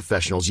hire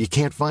professionals you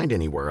can't find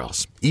anywhere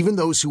else, even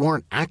those who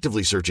aren't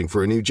actively searching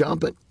for a new job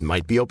but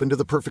might be open to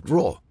the perfect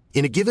role.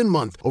 In a given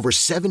month, over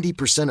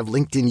 70% of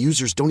LinkedIn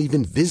users don't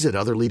even visit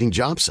other leading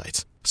job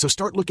sites. So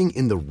start looking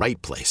in the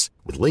right place.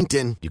 With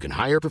LinkedIn, you can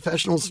hire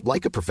professionals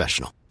like a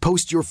professional.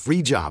 Post your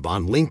free job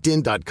on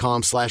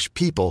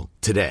linkedin.com/people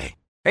today.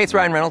 Hey, it's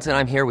Ryan Reynolds, and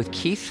I'm here with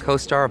Keith,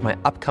 co-star of my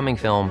upcoming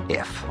film,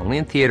 If, only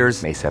in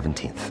theaters May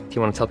 17th. Do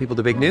you want to tell people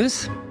the big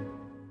news?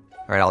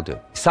 All right, I'll do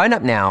it. Sign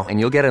up now and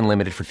you'll get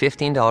unlimited for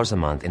 $15 a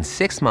month and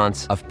 6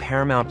 months of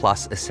Paramount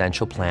Plus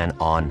Essential Plan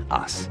on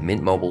us.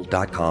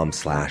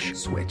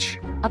 mintmobile.com/switch.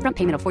 Upfront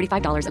payment of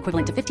 $45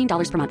 equivalent to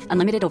 $15 per month.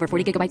 Unlimited over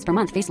 40 gigabytes per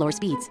month. Face lower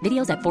speeds.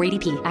 Videos at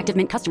 480p. Active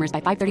Mint customers by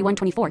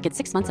 531.24 get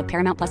 6 months of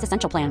Paramount Plus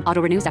Essential Plan. Auto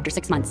renews after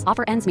 6 months.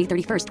 Offer ends May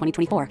 31st,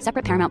 2024.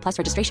 Separate Paramount Plus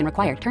registration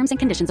required. Terms and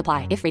conditions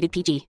apply if rated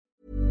PG.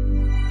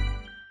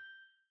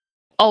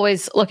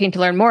 Always looking to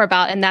learn more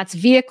about, and that's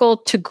vehicle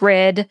to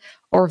grid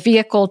or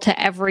vehicle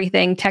to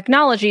everything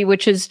technology,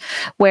 which is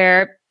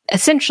where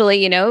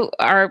essentially,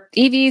 our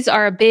EVs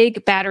are a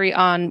big battery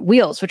on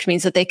wheels, which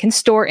means that they can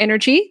store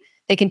energy,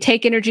 they can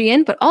take energy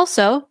in, but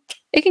also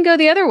it can go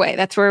the other way.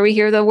 That's where we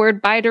hear the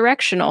word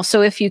bidirectional.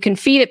 So if you can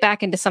feed it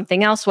back into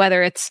something else,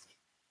 whether it's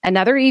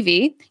another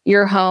EV,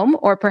 your home,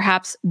 or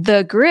perhaps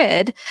the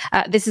grid,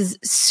 this is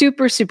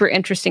super, super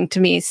interesting to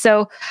me.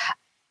 So,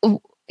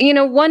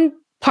 one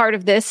part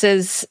of this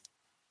is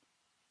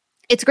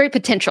it's great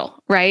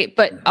potential, right?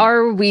 But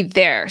are we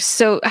there?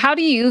 So how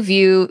do you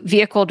view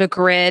vehicle to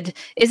grid?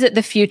 Is it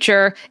the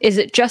future? Is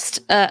it just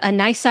a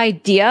nice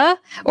idea?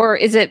 Or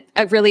is it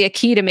really a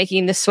key to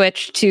making the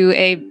switch to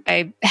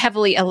a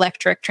heavily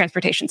electric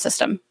transportation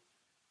system?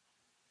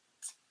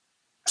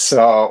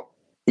 So,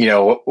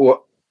 I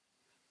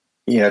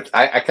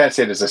kind of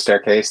see it as a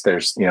staircase.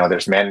 There's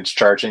managed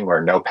charging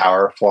where no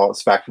power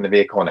flows back from the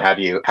vehicle. And how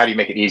do you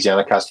make it easy on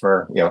the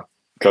customer?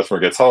 Customer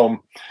gets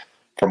home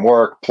from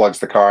work, plugs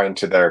the car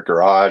into their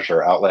garage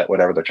or outlet,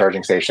 whatever the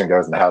charging station,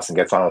 goes in the house and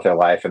gets on with their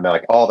life. And then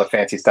like all the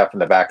fancy stuff in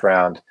the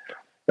background,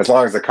 as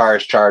long as the car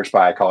is charged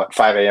by, call it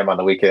 5 a.m. on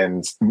the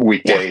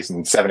weekdays,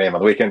 and 7 a.m.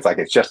 on the weekends, like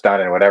it's just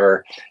done. And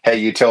whatever, hey,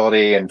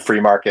 utility and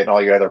free market and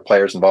all your other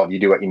players involved, you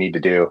do what you need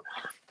to do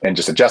and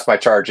just adjust my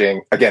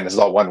charging. Again, this is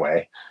all one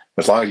way.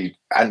 As long as it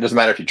doesn't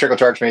matter if you trickle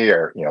charge me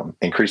or,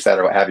 increase that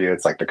or what have you.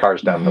 It's like the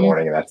car's done in the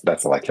morning, and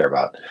that's all I care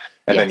about.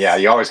 And then,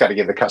 you always got to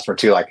give the customer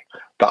too, like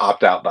the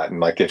opt-out button.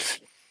 Like if,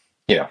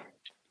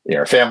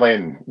 you're a family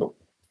and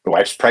the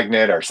wife's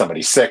pregnant or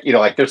somebody's sick,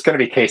 like there's going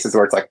to be cases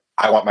where it's like,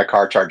 I want my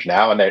car charged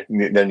now. And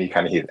then you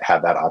kind of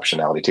have that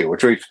optionality too,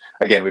 which we've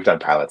done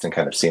pilots and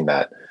kind of seen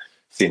that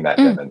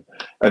driven.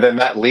 And then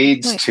that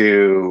leads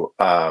to,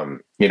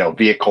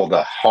 vehicle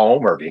to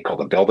home or vehicle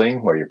to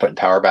building where you're putting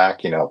power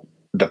back.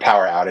 The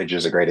power outage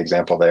is a great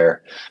example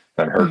there.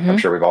 I'm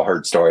sure we've all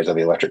heard stories of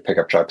the electric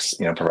pickup trucks,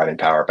 providing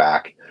power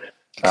back.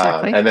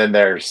 Exactly. And then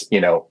there's,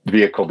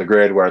 vehicle to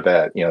grid where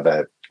the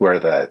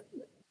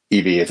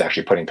EV is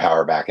actually putting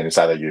power back, and it's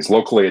either used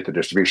locally at the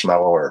distribution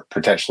level or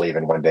potentially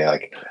even one day,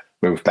 like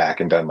moved back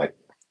and done like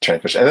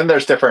transmission. And then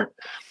there's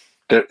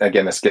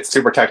again, this gets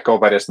super technical,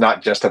 but it's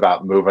not just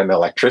about moving the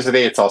electricity.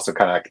 It's also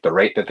kind of like the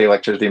rate that the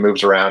electricity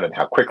moves around and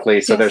how quickly.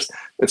 So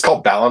it's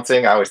called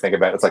balancing. I always think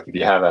about it. It's like if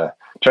you have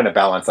trying to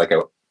balance like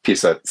a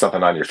piece of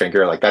something on your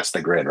finger, like that's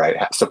the grid, right?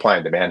 Supply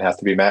and demand has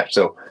to be matched.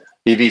 So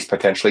EVs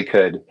potentially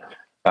could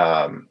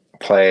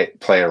play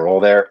a role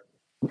there.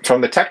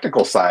 From the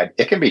technical side,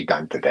 it can be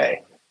done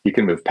today. You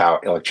can move power,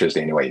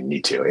 electricity any way you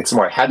need to. It's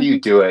more, how do you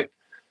do it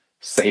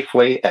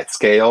safely at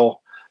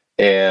scale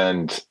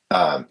and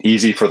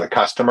easy for the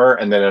customer,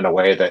 and then in a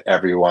way that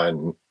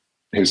everyone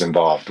who's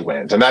involved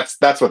wins. And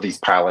that's what these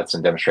pilots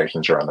and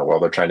demonstrations around the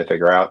world are trying to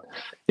figure out.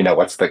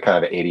 What's the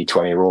kind of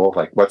 80-20 rule?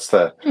 Like what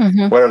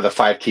are the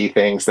 5 key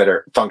things that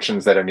are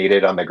functions that are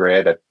needed on the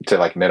grid to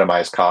like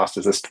minimize cost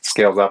as this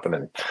scales up? And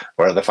then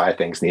what are the 5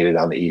 things needed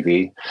on the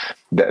EV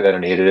that are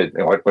needed?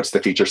 And what's the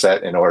feature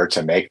set in order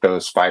to make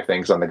those 5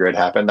 things on the grid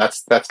happen?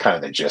 That's kind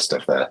of the gist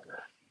of the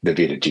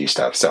V2G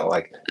stuff. So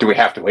like, do we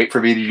have to wait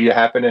for V2G to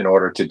happen in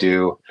order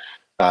to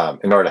have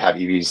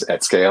EVs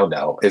at scale?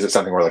 No. Is it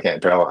something we're looking at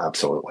in parallel?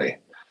 Absolutely.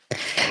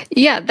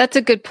 Yeah, that's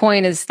a good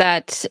point, is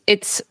that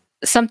it's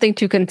something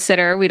to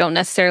consider. We don't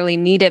necessarily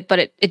need it, but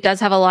it does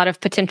have a lot of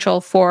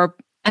potential for,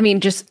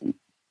 just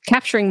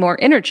capturing more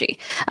energy.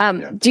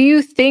 Do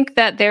you think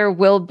that there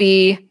will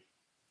be,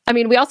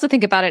 we also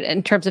think about it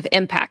in terms of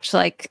impact,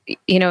 like,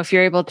 if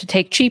you're able to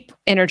take cheap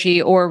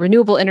energy or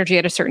renewable energy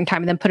at a certain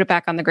time and then put it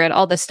back on the grid,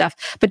 all this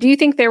stuff. But do you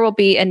think there will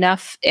be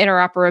enough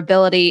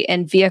interoperability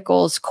and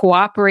vehicles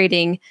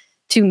cooperating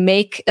to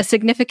make a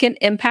significant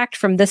impact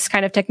from this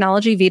kind of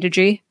technology,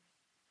 V2G?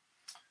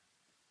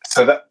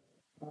 So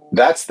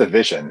that's the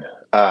vision.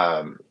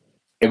 And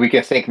we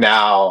can think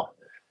now,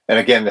 and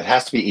again, it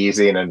has to be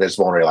easy and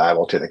invisible and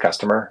reliable to the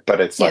customer, but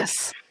it's like,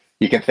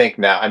 you can think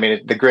now,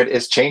 the grid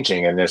is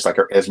changing, and there's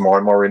as more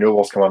and more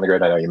renewables come on the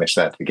grid. I know you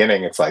mentioned that at the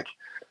beginning. It's like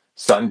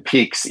sun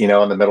peaks, in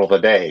the middle of the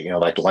day,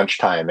 like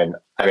lunchtime. And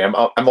I'm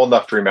old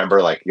enough to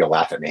remember, like, you'll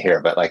laugh at me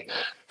here, but like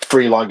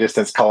free long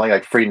distance calling,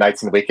 like free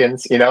nights and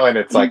weekends, and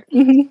it's like,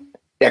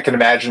 I can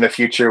imagine a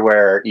future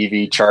where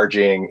EV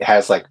charging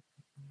has like,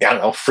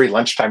 free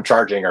lunchtime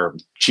charging or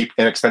cheap,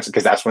 inexpensive,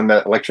 because that's when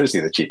the electricity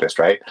is the cheapest,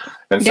 right?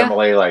 And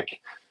similarly, like,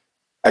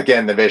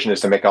 again, the vision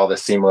is to make all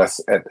this seamless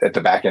at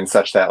the back end,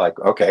 such that like,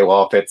 okay,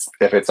 well,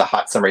 if it's a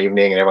hot summer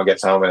evening and everyone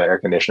gets home and the air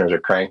conditioners are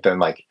cranked, and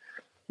like,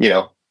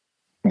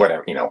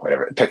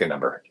 whatever, pick a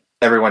number.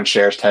 Everyone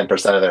shares 10%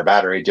 of their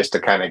battery just to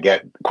kind of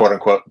get, quote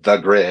unquote, the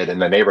grid in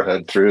the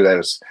neighborhood through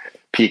those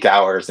peak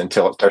hours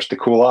until it starts to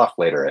cool off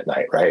later at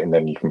night, right? And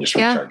then you can just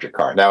recharge your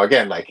car. Now,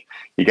 again, like,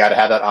 you got to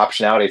have that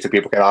optionality so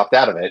people can opt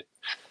out of it.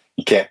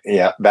 You can't,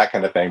 that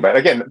kind of thing. But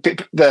again,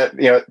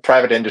 the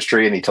private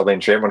industry and the utility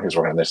industry, everyone who's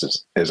working on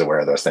this is aware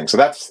of those things. So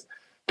that's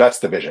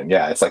the vision.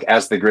 Yeah, it's like,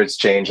 as the grids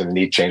change and the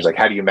need change, like,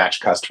 how do you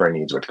match customer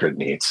needs with grid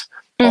needs,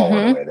 all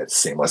in a way that's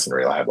seamless and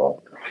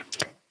reliable?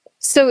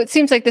 So it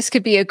seems like this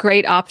could be a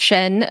great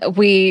option.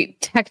 We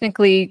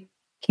technically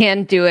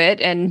can do it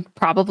and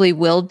probably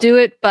will do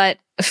it, but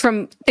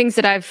from things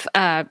that I've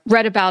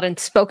read about and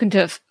spoken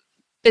to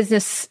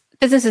businesses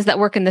that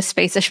work in this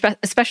space,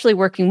 especially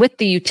working with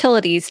the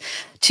utilities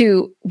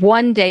to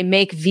one day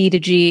make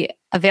V2G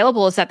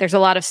available, is that there's a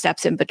lot of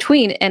steps in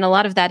between. And a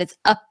lot of that is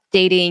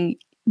updating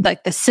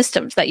like the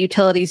systems that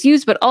utilities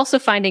use, but also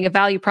finding a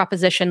value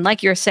proposition,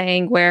 like you're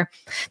saying, where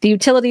the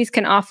utilities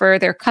can offer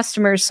their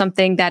customers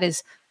something that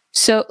is,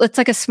 so it's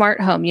like a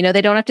smart home.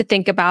 They don't have to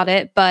think about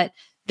it, but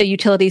the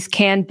utilities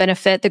can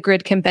benefit, the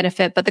grid can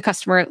benefit, but the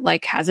customer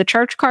like has a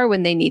charge car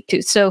when they need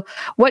to. So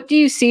what do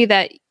you see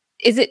that,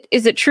 is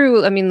it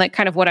true? Like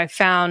kind of what I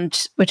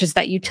found, which is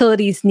that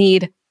utilities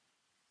need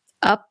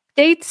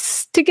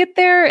updates to get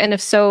there. And if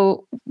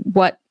so,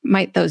 what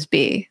might those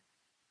be?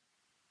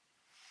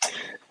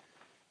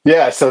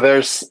 Yeah. So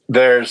there's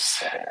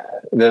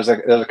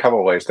a couple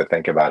of ways to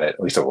think about it, at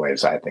least the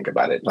ways I think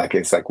about it. Like,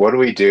 it's like, what do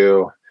we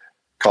do?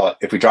 Call it,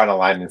 if we draw a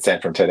line in the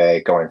sand from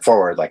today going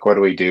forward, like, what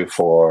do we do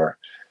for,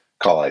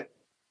 call it,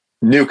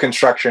 new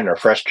construction or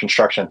fresh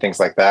construction, things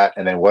like that?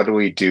 And then what do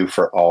we do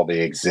for all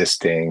the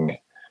existing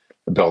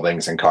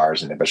buildings and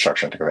cars and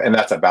infrastructure? And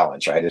that's a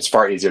balance, right? It's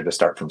far easier to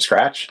start from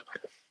scratch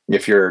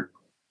if you're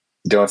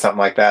doing something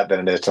like that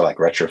than it is to like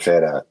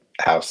retrofit a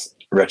house,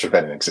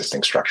 retrofit an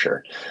existing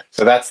structure.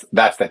 So that's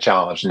the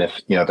challenge. And if,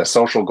 the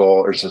social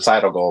goal or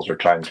societal goals are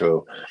trying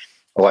to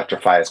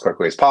electrify as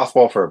quickly as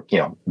possible for,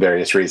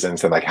 various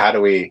reasons, and like, how do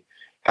we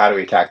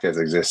attack those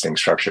existing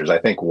structures? I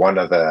think one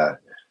of the,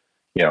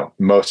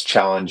 most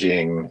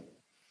challenging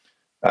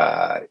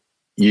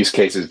use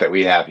cases that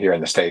we have here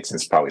in the States, and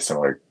it's probably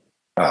similar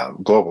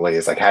globally,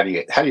 is like, how do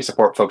you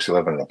support folks who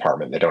live in an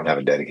apartment that don't have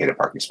a dedicated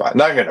parking spot?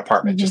 Not even an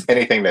apartment, just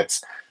anything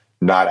that's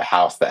not a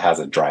house that has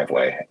a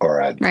driveway or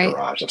a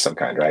garage of some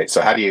kind, right?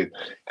 So how do you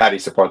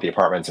support the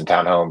apartments and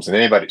townhomes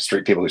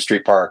and people who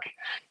street park?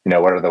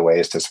 What are the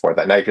ways to support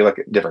that? Now, if you look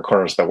at different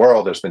corners of the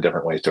world, there's been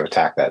different ways to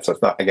attack that. So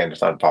it's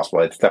not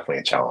impossible. It's definitely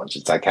a challenge.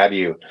 It's like, how do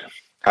you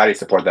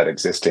support that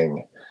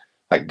existing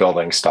like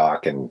building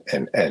stock and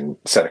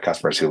set of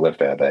customers who live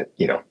there that,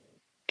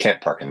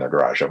 can't park in their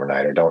garage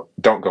overnight or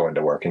don't go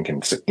into work and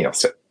can sit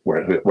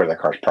where their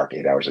cars park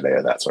 8 hours a day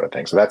or that sort of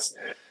thing. So that's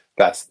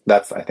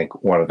I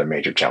think one of the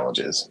major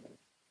challenges.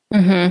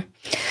 Mm-hmm.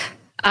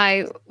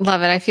 I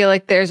love it. I feel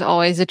like there's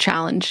always a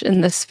challenge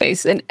in this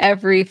space in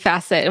every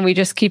facet, and we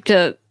just keep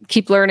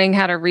keep learning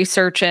how to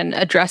research and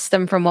address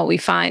them from what we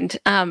find.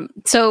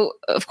 So,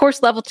 of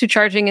course, level 2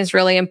 charging is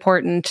really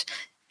important,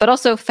 but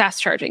also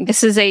fast charging.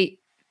 This is a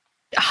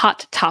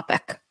hot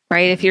topic,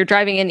 right? If you're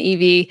driving an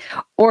EV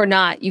or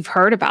not, you've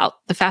heard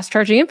about the fast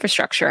charging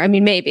infrastructure. I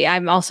mean, maybe.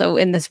 I'm also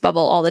in this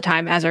bubble all the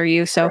time, as are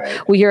you. So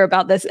we hear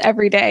about this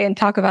every day and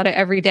talk about it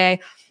every day.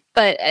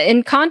 But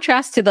in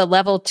contrast to the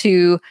level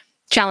 2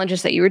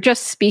 challenges that you were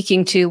just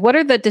speaking to, what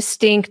are the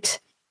distinct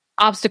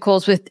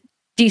obstacles with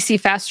DC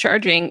fast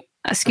charging,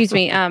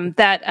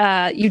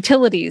 that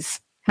utilities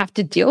have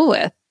to deal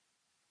with?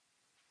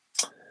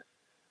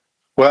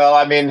 Well,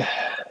 I mean,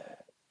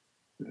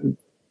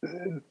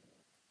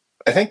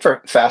 I think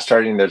for fast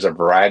charging, there's a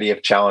variety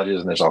of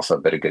challenges and there's also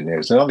a bit of good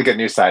news. And on the good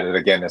news side of it,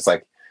 again, it's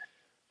like,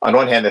 on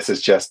one hand, this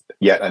is just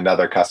yet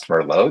another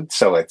customer load.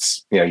 So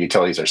it's,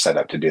 utilities are set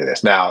up to do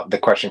this. Now, the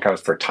question comes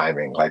for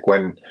timing, like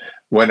when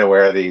and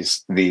where are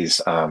these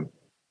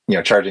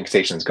charging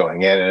stations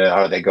going in, and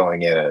are they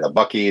going in at a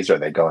Buc-ee's? Are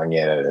they going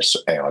in at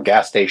a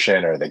gas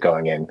station? Or are they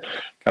going in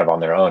kind of on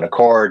their own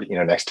accord,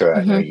 next to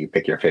a, you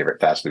pick your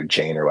favorite fast food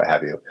chain or what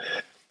have you.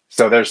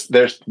 So there's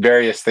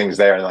various things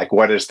there. And like,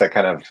 what is the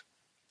kind of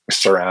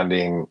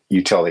surrounding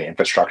utility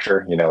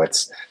infrastructure?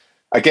 It's,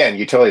 again,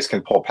 utilities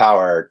can pull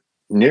power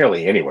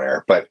nearly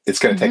anywhere, but it's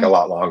going to take a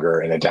lot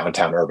longer in a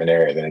downtown urban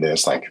area than it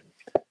is like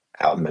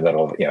out in the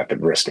middle of, at the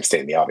risk of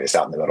stating the obvious,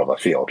 out in the middle of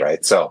a field,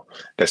 right? So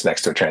that's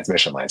next to a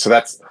transmission line. So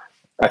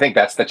I think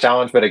that's the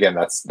challenge. But again,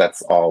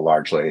 that's all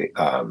largely,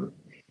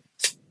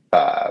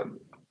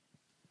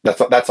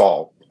 that's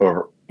all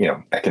over,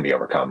 that can be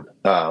overcome.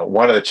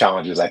 One of the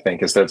challenges, I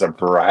think, is there's a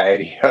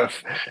variety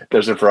of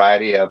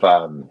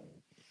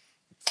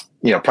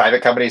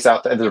private companies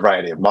out there. There's a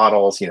variety of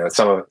models.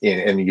 Some of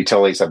in the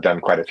utilities have done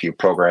quite a few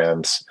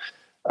programs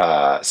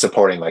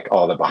supporting like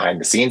all the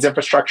behind the scenes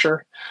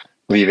infrastructure,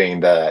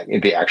 leaving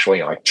the actual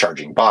like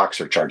charging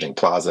box or charging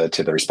plaza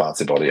to the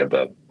responsibility of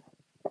the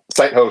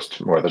site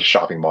host, or the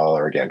shopping mall,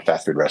 or again,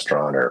 fast food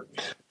restaurant or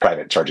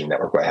private charging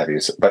network, what have you.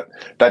 But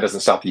that doesn't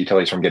stop the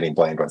utilities from getting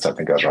blamed when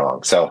something goes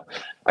wrong. So,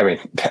 I mean,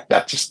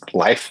 that's just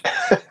life.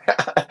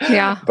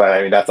 Yeah. But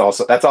I mean, that's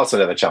also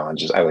another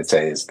challenge, I would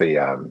say, is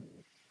the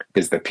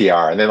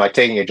PR. And then like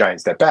taking a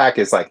giant step back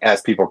is like,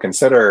 as people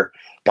consider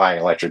buying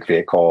an electric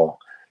vehicle,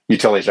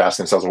 utilities are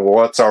asking themselves, well,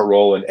 what's our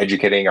role in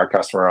educating our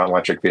customer on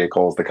electric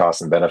vehicles, the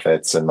costs and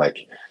benefits, and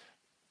like,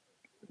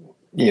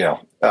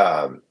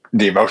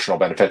 the emotional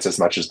benefits as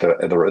much as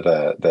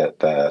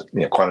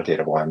the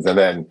quantitative ones. And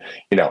then,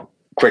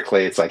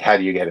 quickly it's like, how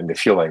do you get into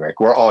fueling?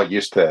 Like, we're all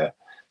used to,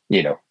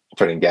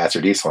 putting gas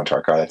or diesel into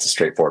our car. That's a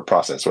straightforward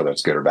process. Whether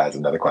it's good or bad is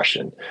another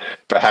question.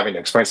 But having to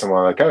explain to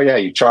someone like, oh yeah,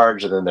 you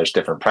charge, and then there's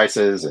different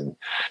prices and,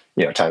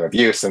 time of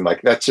use. And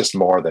like, that's just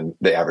more than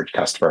the average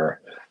customer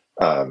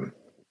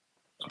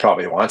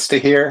probably wants to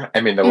hear.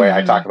 I mean, the way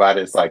I talk about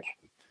it is like,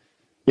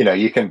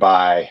 you can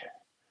buy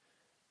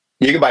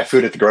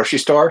food at the grocery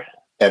store,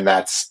 and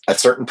that's a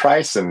certain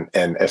price and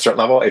a certain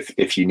level.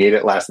 If you need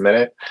it last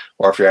minute,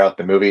 or if you're out at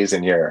the movies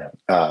and you're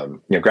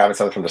grabbing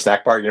something from the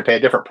snack bar, you're gonna pay a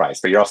different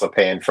price, but you're also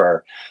paying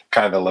for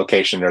kind of the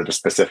location or the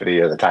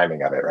specificity or the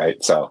timing of it,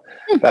 right? So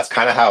that's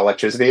kind of how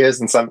electricity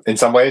is in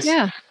some ways.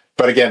 Yeah.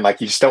 But again,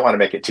 like, you just don't want to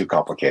make it too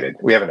complicated.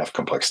 We have enough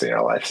complexity in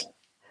our lives.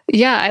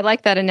 Yeah, I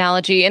like that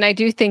analogy. And I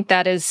do think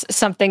that is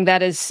something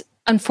that is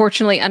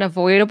unfortunately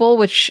unavoidable,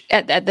 which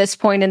at this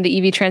point in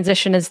the EV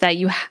transition is that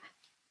you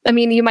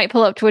might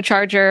pull up to a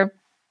charger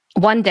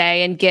one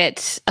day and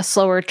get a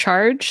slower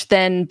charge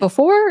than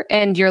before.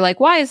 And you're like,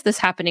 why is this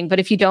happening?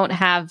 But if you don't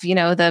have,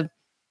 the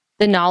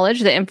knowledge,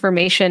 the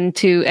information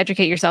to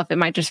educate yourself, it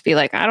might just be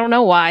like, I don't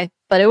know why,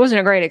 but it wasn't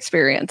a great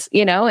experience,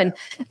 and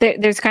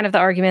there's kind of the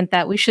argument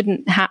that we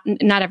shouldn't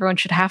not everyone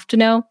should have to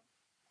know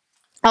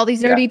all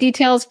these nerdy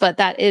details, but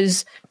that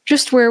is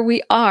just where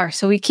we are.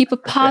 So we keep a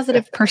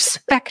positive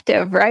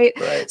perspective, right?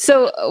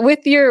 So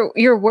with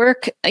your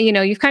work,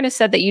 you've kind of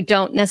said that you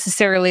don't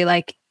necessarily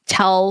like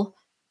tell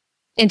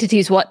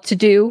entities what to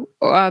do,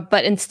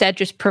 but instead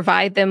just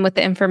provide them with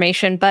the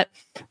information. But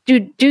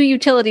do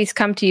utilities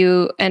come to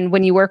you, and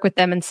when you work with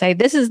them and say,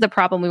 this is the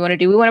problem we want to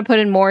do, we want to put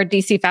in more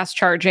DC fast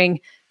charging,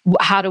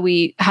 how do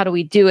we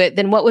do it?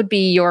 Then what would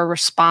be your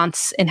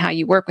response in how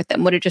you work with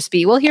them? Would it just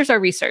be, well, here's our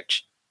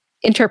research,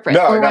 interpret?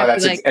 No,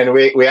 that's and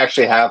we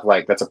actually have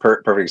like, that's a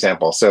perfect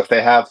example. So if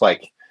they have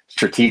like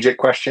strategic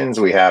questions,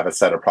 we have a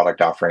set of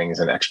product offerings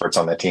and experts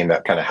on the team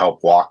that kind of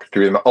help walk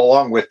through them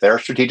along with their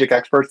strategic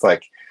experts.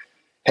 Like,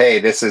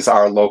 hey, this is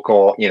our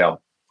local,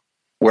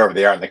 wherever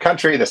they are in the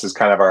country, this is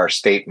kind of our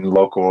state and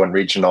local and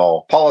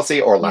regional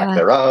policy or lack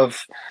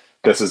thereof.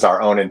 This is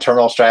our own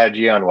internal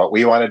strategy on what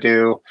we want to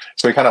do.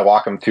 So we kind of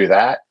walk them through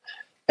that.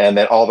 And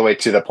then all the way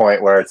to the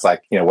point where it's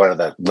like, what are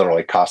the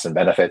literally costs and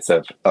benefits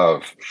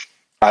of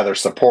either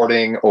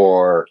supporting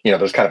or,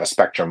 there's kind of a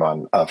spectrum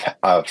of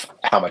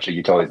how much a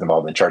utility is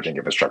involved in charging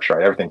infrastructure,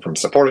 right? Everything from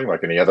supporting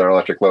like any other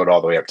electric load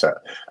all the way up to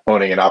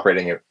owning and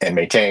operating and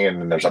maintaining.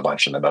 And then there's a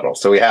bunch in the middle.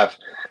 So we have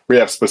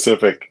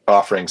specific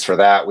offerings for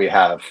that. We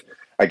have,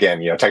 again,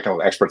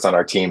 technical experts on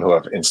our team who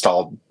have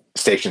installed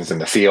stations in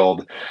the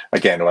field,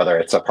 again, whether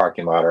it's a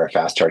parking lot or a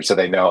fast charge. So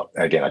they know,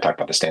 again, I talked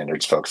about the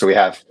standards folks. So we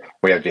have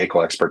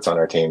vehicle experts on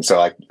our team. So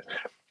like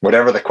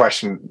whatever the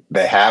question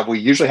they have, we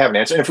usually have an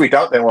answer. And if we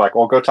don't, then we're like,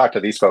 well, go talk to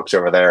these folks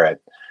over there at,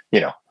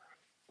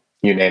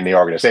 you name the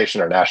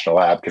organization or national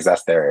lab, because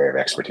that's their area of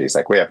expertise.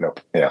 Like we have no,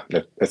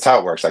 it's how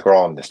it works. Like we're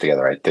all in this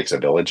together, right? It takes a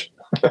village.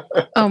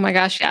 Oh my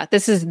gosh. Yeah.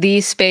 This is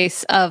the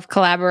space of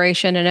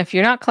collaboration. And if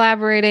you're not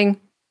collaborating,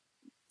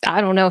 I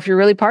don't know if you're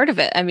really part of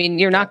it. I mean,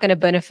 you're not going to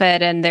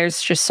benefit, and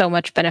there's just so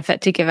much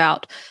benefit to give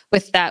out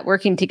with that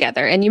working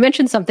together. And you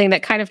mentioned something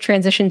that kind of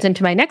transitions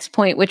into my next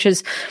point, which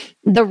is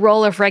the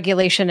role of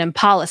regulation and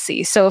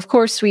policy. So of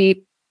course,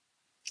 we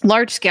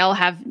large scale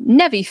have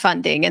NEVI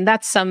funding, and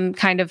that's some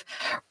kind of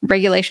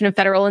regulation and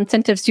federal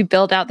incentives to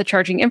build out the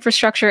charging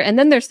infrastructure. And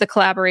then there's the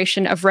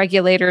collaboration of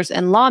regulators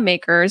and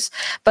lawmakers.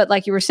 But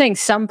like you were saying,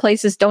 some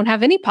places don't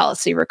have any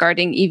policy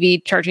regarding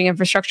EV charging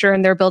infrastructure,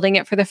 and they're building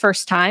it for the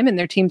first time, and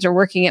their teams are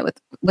working it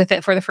with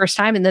it for the first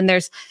time. And then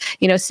there's,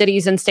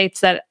 cities and states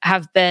that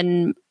have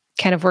been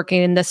kind of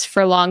working in this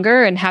for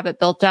longer and have it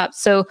built up.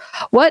 So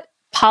what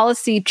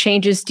policy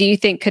changes do you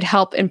think could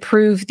help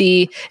improve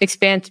the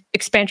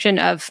expansion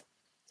of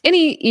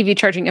any EV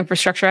charging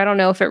infrastructure? I don't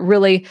know if it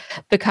really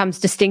becomes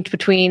distinct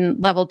between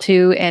level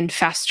 2 and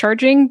fast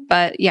charging,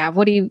 but yeah,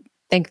 what do you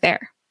think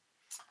there?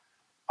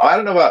 I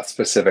don't know about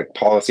specific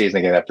policies.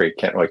 And again, I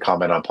can't really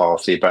comment on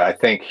policy, but I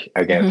think,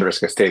 again, at the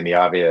risk of stating the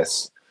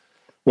obvious,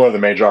 one of the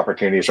major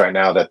opportunities right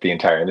now that the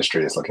entire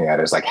industry is looking at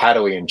is like, how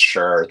do we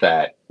ensure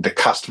that the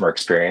customer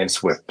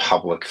experience with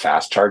public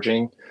fast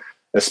charging,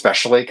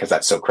 especially because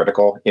that's so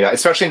critical,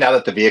 especially now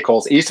that the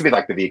vehicles, it used to be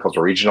like the vehicles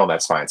were regional, and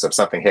that's fine. So if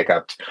something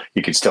hiccuped,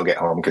 you could still get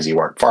home because you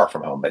weren't far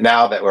from home. But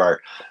now that we're,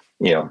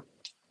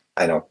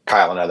 I know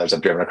Kyle and others have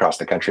driven across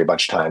the country a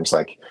bunch of times,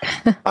 like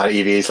on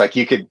EVs, like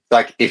you could,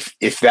 like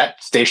if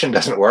that station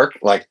doesn't work,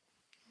 like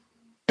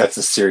that's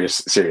a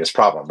serious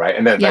problem, right?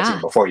 And then that's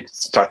even before you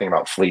start thinking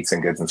about fleets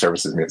and goods and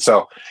services.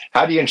 So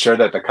how do you ensure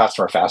that the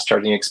customer fast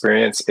charging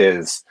experience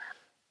is,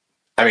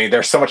 I mean,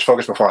 there's so much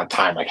focus before on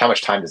time. Like, how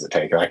much time does it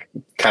take? And I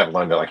kind of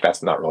learned that, like,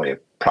 that's not really a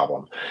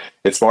problem.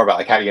 It's more about,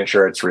 like, how do you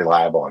ensure it's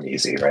reliable and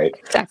easy, right?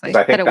 Exactly. So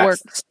I think that it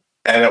works.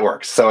 And it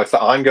works. So it's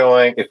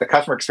the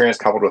customer experience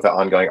coupled with the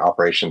ongoing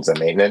operations and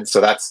maintenance.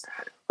 So that's,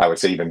 I would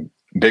say, even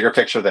bigger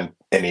picture than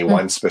any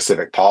one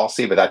specific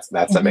policy, but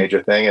that's a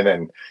major thing. And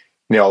then,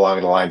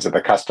 along the lines of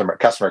the customer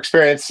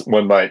experience,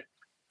 one might,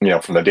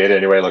 from the data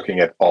anyway, looking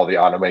at all the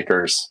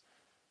automakers,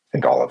 I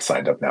think all have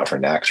signed up now for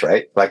NACS,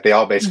 right? Like they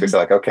all basically say,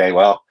 like, okay,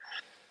 well,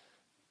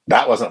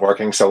 that wasn't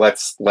working, so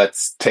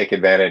let's take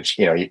advantage.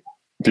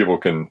 People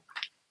can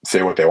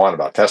say what they want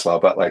about Tesla,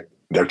 but like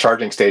their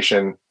charging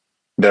station,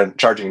 their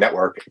charging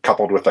network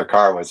coupled with their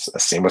car was a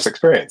seamless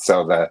experience.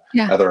 So the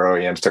other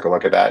OEMs took a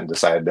look at that and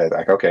decided that,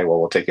 like, okay, well,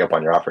 we'll take you up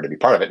on your offer to be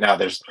part of it. Now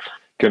there's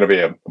going to be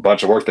a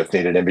bunch of work that's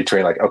needed in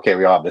between. Like, okay,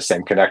 we all have the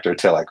same connector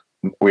to, like,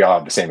 we all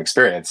have the same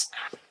experience.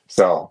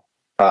 So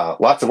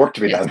lots of work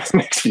to be done in the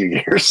next few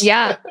years.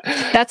 Yeah,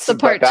 that's the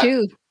part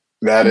too.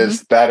 That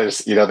is,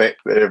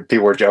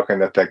 people were joking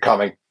that the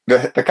common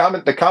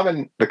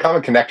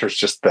connector is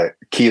just the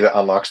key that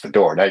unlocks the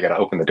door. Now you got to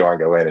open the door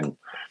and go in and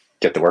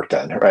get the work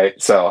done, right?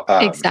 So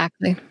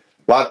exactly,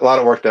 a lot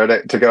of work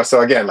there to go.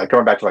 So again, like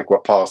going back to like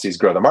what policies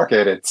grow the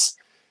market, it's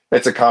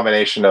a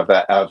combination of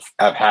that of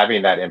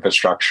having that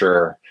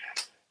infrastructure,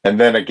 and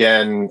then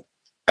again,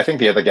 I think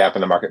the other gap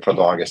in the market for the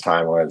longest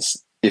time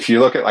was if you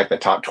look at like the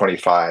top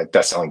 25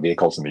 best-selling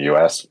vehicles in the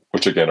U.S.,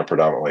 which again are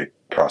predominantly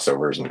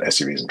crossovers and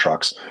SUVs and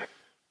trucks.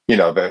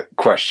 The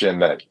question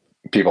that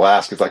people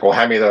ask is like, well,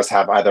 how many of those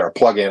have either a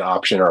plug-in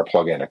option or a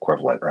plug-in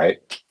equivalent, right?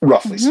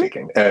 Roughly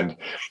speaking. And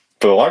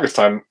for the longest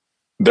time,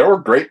 there were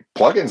great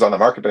plugins on the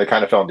market, but they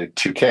kind of fell into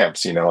two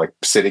camps, like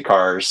city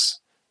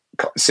cars,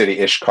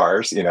 city-ish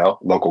cars,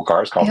 local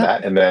cars called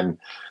that. And then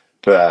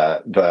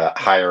the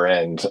higher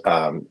end,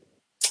 kind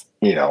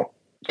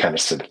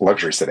of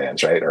luxury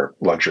sedans, right? Or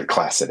luxury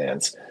class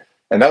sedans.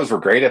 And those were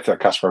great if the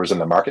customer was in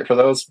the market for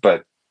those.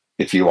 But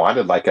if you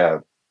wanted like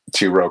a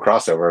 2-row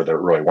crossover, there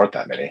really weren't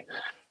that many,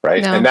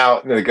 right? No. And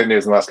now the good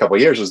news in the last couple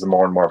of years is the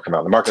more and more have come out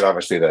in the market.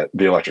 Obviously, the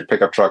electric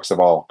pickup trucks have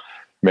all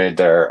made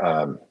their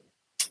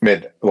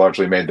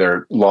largely made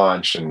their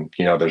launch, and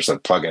there's a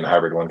plug-in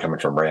hybrid one coming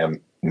from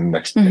Ram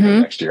next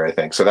year, I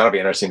think. So that'll be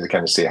interesting to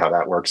kind of see how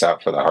that works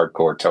out for the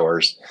hardcore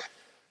towers.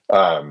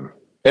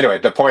 Anyway,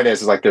 the point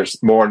is like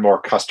there's more and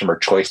more customer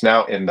choice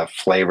now in the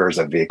flavors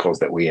of vehicles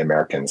that we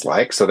Americans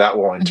like. So that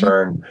will in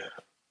turn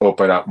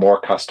open up more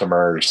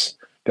customers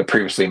that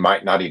previously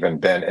might not even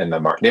been in the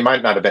market. They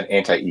might not have been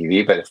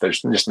anti-EV, but if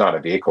there's just not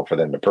a vehicle for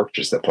them to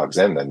purchase that plugs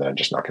in, then they're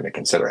just not going to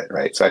consider it,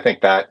 right? So I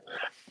think that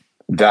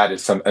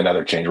is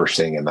another change we're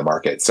seeing in the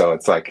market. So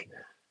it's like,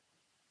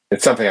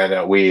 it's something I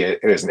know we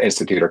as an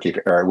institute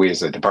or we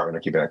as a department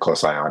are keeping a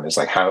close eye on, is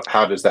like,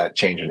 how does that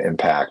change and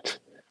impact,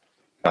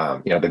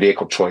 the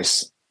vehicle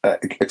choice,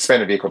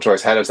 expanded vehicle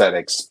choice? How does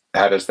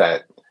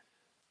that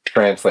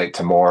translate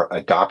to more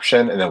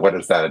adoption? And then what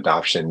does that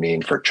adoption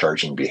mean for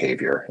charging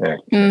behavior? And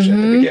at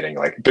the beginning,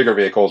 like bigger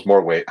vehicles,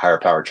 more weight, higher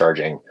power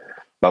charging,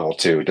 level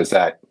 2, does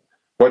that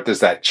what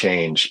does that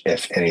change,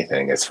 if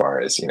anything, as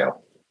far as,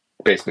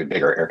 basically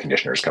bigger air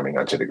conditioners coming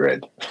onto the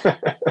grid?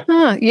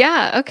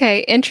 Yeah. Okay.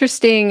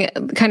 Interesting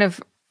kind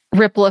of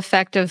ripple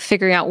effect of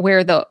figuring out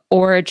where the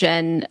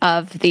origin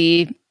of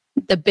the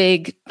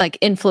big like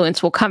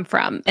influence will come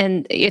from.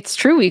 And it's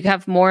true, we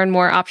have more and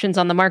more options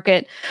on the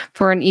market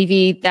for an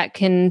EV that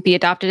can be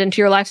adopted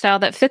into your lifestyle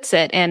that fits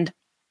it, and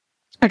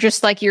are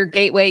just like your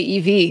gateway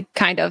EV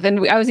kind of.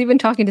 And I was even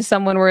talking to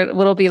someone where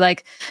it'll be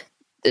like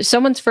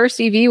someone's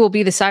first EV will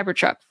be the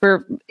Cybertruck,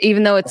 for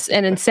even though it's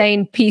an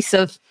insane piece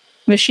of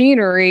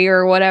machinery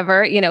or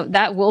whatever,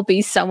 that will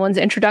be someone's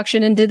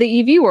introduction into the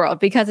EV world,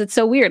 because it's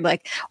so weird.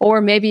 Like,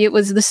 or maybe it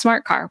was the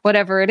smart car,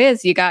 whatever it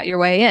is, you got your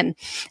way in.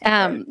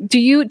 Do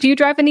you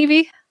drive an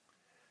EV?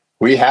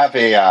 We have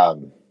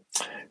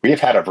we've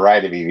had a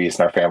variety of EVs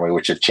in our family,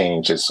 which have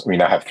changed as we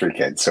now have 3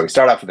 kids. So we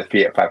start off with the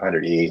Fiat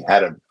 500e,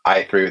 had an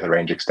i3 with a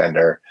range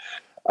extender.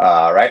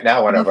 Right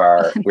now,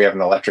 we have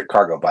an electric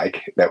cargo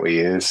bike that we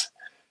use,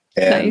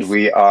 and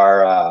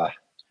nice.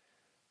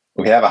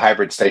 We have a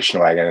hybrid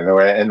station wagon, and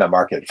we're in the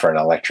market for an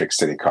electric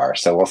city car.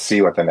 So we'll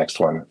see what the next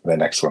one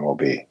will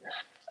be.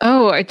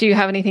 Oh, do you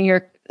have anything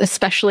you're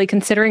especially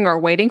considering or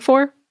waiting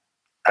for?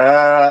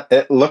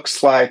 It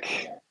looks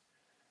like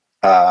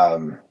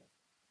my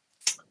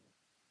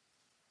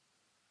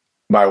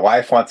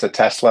wife wants a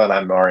Tesla, and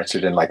I'm more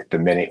interested in like the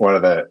Mini,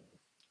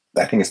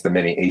 I think it's the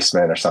Mini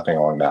Eastman or something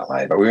along that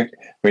line. But we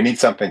need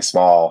something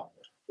small.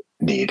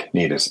 Need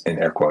is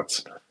in air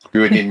quotes.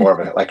 We would need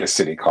more of like a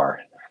city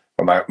car.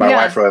 My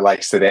wife really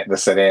likes the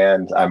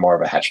sedan. I'm more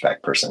of a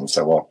hatchback person,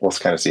 so we'll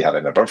kind of see how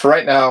that goes. But for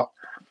right now,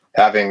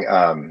 having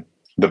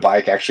the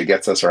bike actually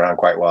gets us around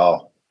quite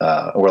well.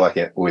 We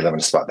live in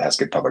a spot that has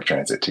good public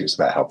transit too,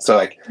 so that helps. So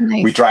like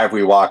nice. We drive,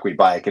 we walk, we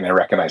bike, and I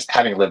recognize,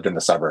 having lived in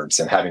the suburbs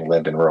and having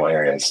lived in rural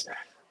areas,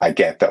 I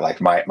get that like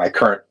my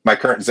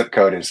current zip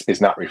code is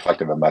not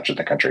reflective of much of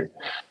the country.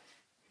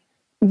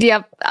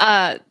 Yep.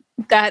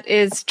 That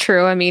is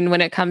true. I mean,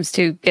 when it comes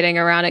to getting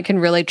around, it can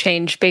really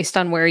change based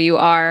on where you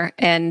are.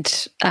 And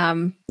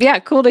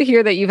cool to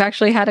hear that you've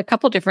actually had a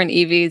couple different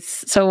EVs.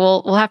 So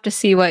we'll have to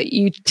see what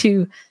you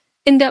two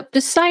end up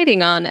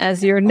deciding on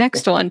as your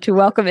next one to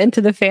welcome into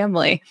the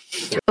family.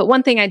 But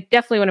one thing I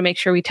definitely want to make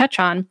sure we touch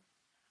on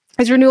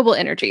is renewable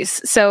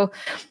energies. So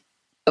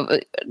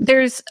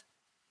there's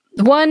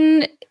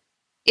one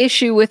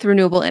issue with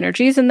renewable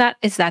energies, and that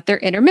is that they're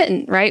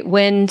intermittent, right?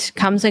 Wind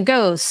comes and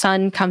goes,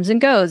 sun comes and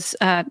goes.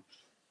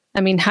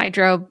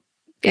 Hydro,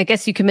 I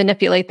guess you can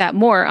manipulate that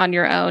more on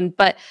your own,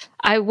 but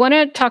I want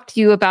to talk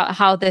to you about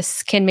how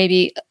this can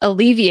maybe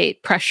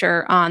alleviate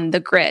pressure on the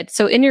grid.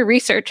 So in your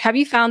research, have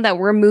you found that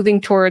we're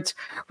moving towards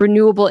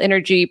renewable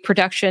energy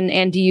production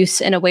and use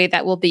in a way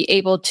that will be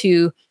able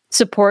to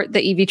support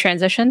the EV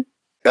transition?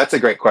 That's a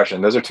great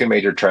question. Those are 2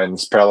 major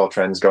trends, parallel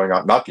trends going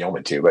on. Not the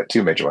only 2, but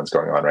 2 major ones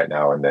going on right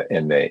now in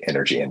the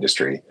energy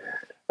industry.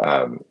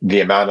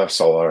 The amount of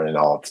solar and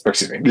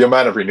the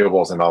amount of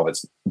renewables in all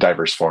its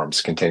diverse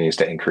forms continues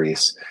to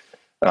increase,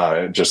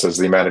 just as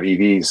the amount of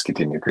EVs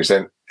continue to increase.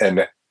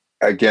 And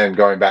again,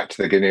 going back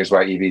to the good news,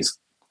 why EVs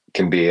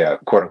can be a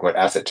quote unquote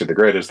asset to the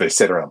grid is they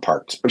sit around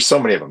parks. There's so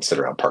many of them sit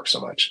around parks so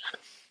much.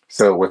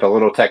 So with a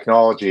little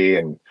technology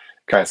and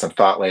kind of some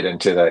thought laid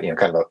into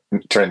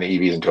turning the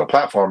EVs into a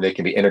platform, they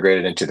can be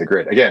integrated into the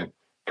grid. Again,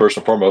 first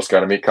and foremost, got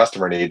to meet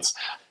customer needs.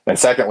 And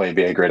secondly,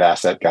 be a grid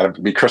asset. Got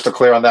to be crystal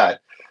clear on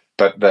that.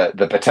 But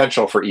the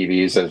potential for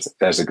EVs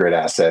as a grid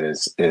asset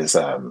is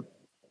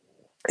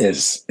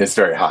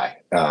very high,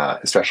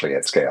 especially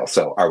at scale.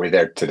 So are we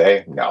there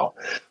today? No,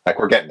 like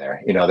we're getting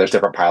there. There's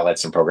different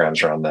pilots and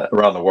programs around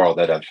the world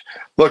that have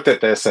looked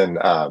at this and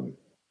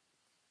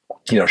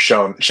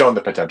shown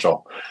the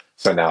potential.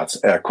 So now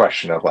it's a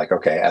question of like,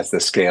 okay, as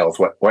this scales,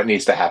 what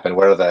needs to happen?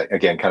 What are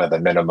the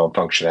minimum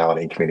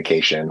functionality and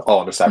communication,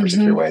 all in a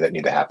cybersecure way that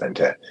need to happen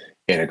to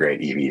integrate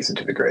EVs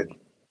into the grid?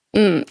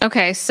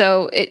 Okay,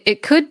 so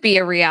it could be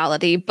a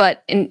reality,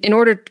 but in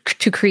order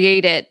to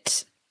create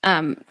it,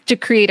 to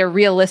create a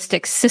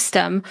realistic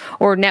system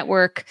or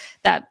network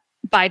that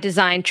by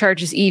design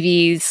charges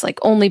EVs like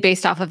only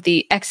based off of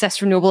the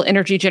excess renewable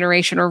energy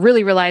generation or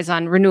really relies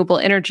on renewable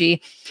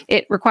energy,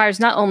 it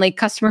requires not only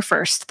customer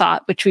first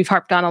thought, which we've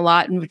harped on a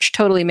lot and which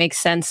totally makes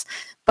sense,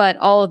 but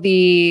all of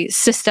the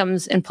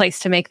systems in place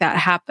to make that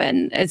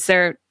happen.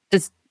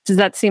 Does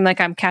that seem like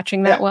I'm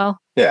catching that well?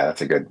 Yeah,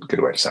 that's a good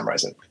way to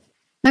summarize it.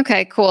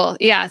 Okay, cool.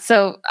 Yeah.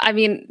 So,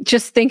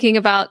 just thinking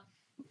about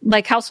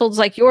like households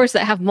like yours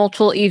that have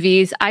multiple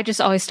EVs, I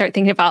just always start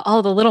thinking about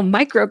all the little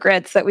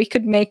microgrids that we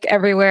could make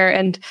everywhere.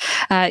 And,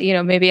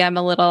 maybe I'm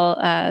a little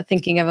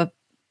thinking of a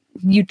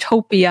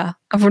utopia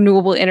of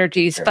renewable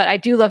energies, but I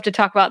do love to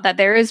talk about that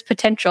there is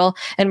potential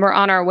and we're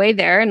on our way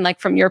there. And like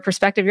from your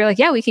perspective, you're like,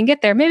 yeah, we can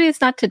get there. Maybe it's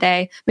not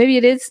today. Maybe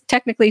it is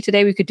technically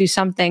today. We could do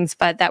some things,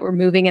 but that we're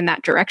moving in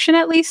that direction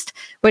at least,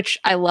 which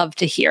I love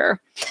to hear.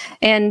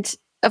 And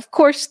of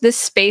course, this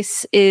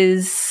space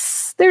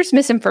there's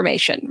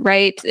misinformation,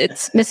 right?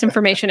 It's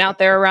misinformation out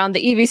there around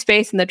the EV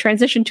space and the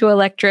transition to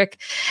electric.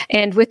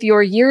 And with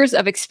your years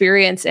of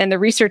experience and the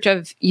research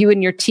of you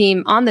and your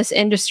team on this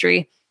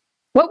industry,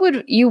 what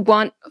would you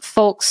want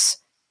folks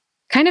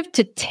kind of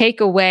to take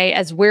away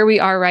as where we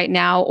are right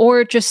now,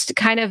 or just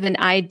kind of an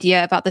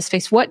idea about the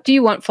space? What do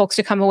you want folks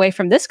to come away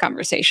from this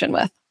conversation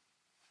with?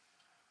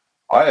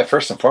 Well,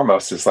 first and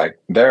foremost is like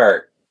there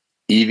are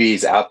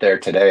EVs out there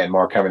today and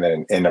more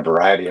coming in a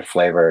variety of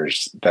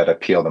flavors that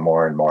appeal to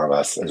more and more of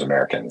us as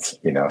Americans,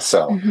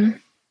 so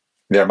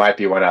there might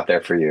be one out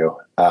there for you.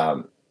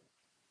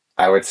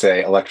 I would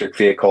say electric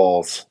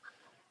vehicles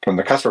from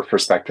the customer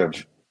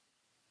perspective,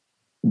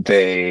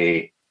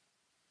 the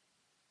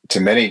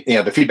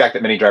feedback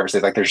that many drivers say,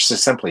 like, they're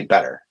just simply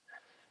better.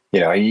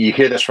 You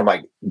hear this from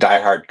like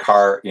diehard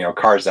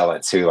car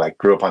zealots who like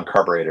grew up on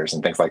carburetors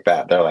and things like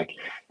that. They're like,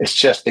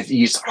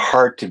 it's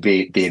hard to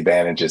beat the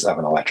advantages of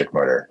an electric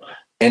motor.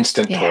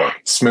 Instant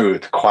torque,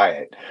 smooth,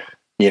 quiet,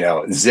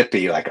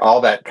 zippy, like all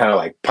that kind of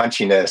like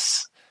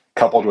punchiness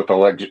coupled with the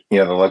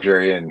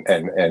luxury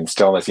and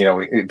stillness.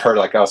 We've heard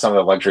like, some of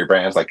the luxury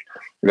brands, like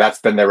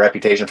that's been their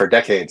reputation for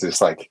decades.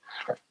 It's like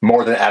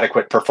more than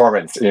adequate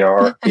performance, and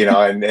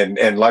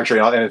luxury.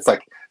 And it's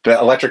like the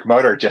electric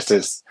motor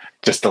just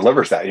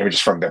delivers that,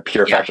 just from the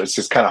pure factor. It's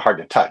just kind of hard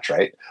to touch,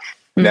 right?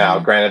 Now,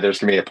 granted, there's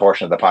going to be a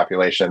portion of the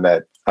population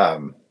that,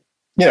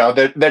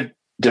 they're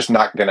just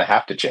not going to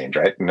have to change,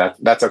 right? And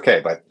that's okay.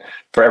 But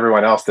for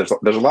everyone else, there's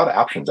a lot of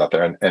options out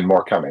there and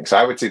more coming. So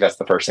I would say that's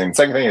the first thing. The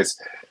second thing is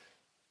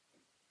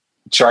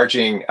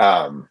charging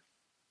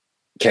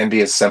can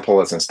be as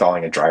simple as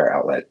installing a dryer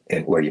outlet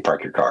in where you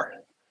park your car.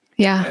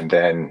 Yeah. And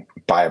then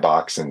buy a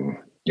box and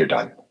you're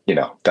done.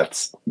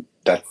 That's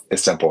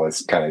as simple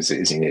as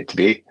as you need it to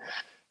be.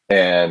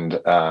 And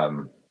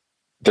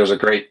there's a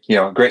great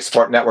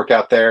support network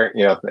out there.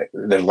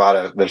 There's a lot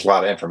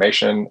of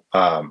information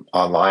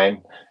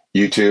online,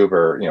 YouTube,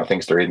 or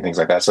things to read and things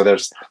like that. So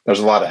there's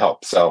a lot of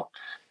help. So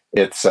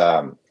it's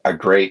a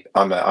great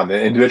on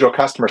the individual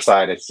customer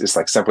side. It's just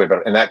like simply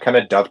better, and that kind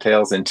of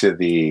dovetails into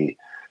the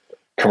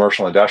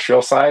commercial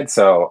industrial side.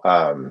 So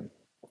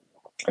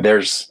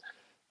there's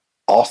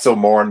also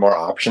more and more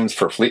options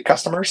for fleet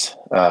customers.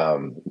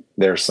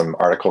 There's some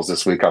articles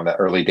this week on the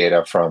early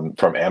data from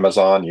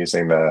Amazon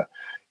using the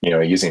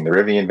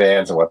Rivian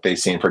vans and what they've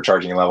seen for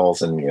charging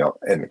levels, and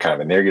and kind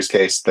of in their use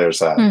case,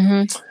 there's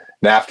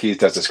Navkeys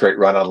does this great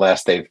run on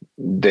less.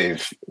 They're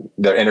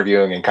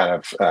interviewing and kind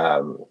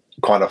of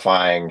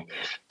quantifying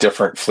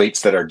different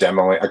fleets that are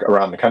demoing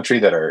around the country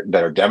that are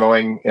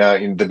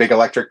demoing the big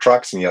electric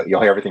trucks, and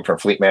you'll hear everything from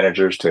fleet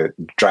managers to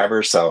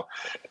drivers. So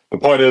the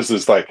point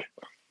is like,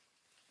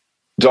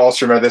 to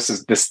also remember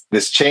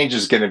this change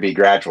is going to be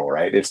gradual,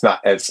 right? It's not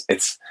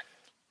it's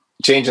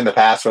change in the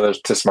past, whether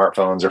it's to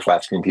smartphones or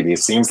flat screen TVs,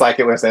 seems like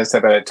it was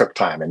instant, but it took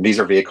time. And these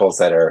are vehicles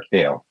that are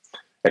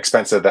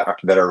expensive that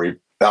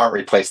aren't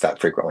replaced that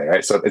frequently,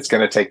 right? So it's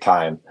going to take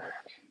time.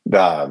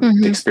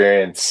 The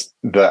experience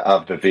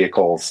of the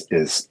vehicles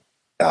is,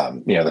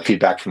 the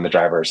feedback from the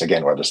drivers,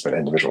 again, whether it's been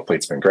individual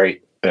fleets, been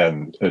great,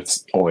 and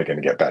it's only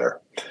going to get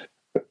better.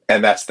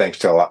 And that's thanks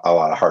to a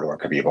lot of hard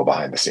work of people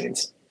behind the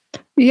scenes.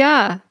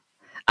 Yeah,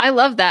 I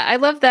love that.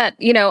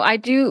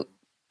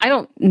 I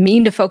don't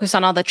mean to focus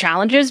on all the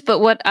challenges, but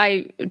what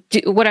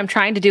I'm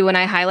trying to do when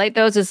I highlight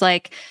those is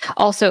like,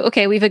 also,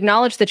 okay, we've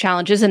acknowledged the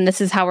challenges and this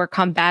is how we're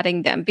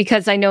combating them,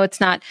 because I know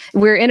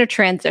we're in a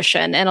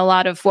transition, and a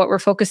lot of what we're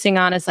focusing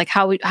on is like,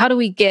 how do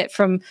we get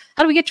to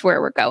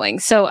where we're going?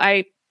 So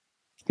I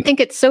think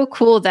it's so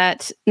cool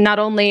that not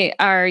only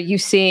are you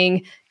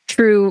seeing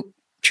true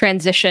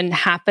transition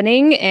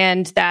happening,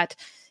 and that,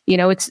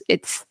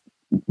 it's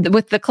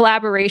with the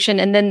collaboration,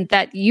 and then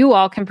that you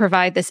all can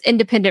provide this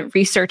independent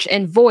research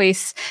and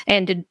voice,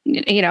 and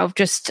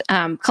just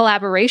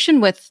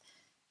collaboration with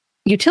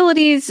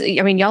utilities.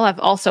 I mean, y'all have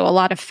also a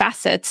lot of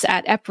facets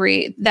at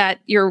EPRI that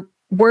you're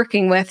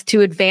working with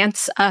to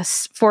advance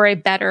us for a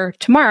better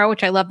tomorrow,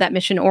 which I love, that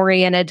mission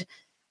oriented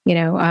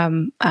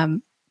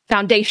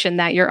foundation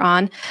that you're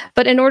on.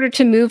 But in order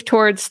to move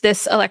towards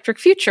this electric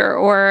future,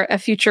 or a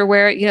future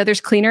where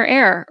there's cleaner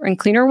air and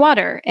cleaner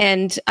water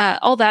and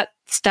all that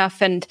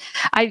stuff. And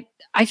I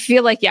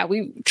feel like,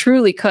 we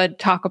truly could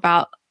talk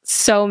about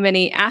so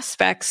many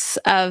aspects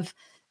of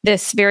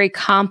this very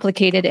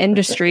complicated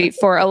industry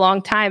for a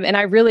long time. And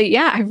I really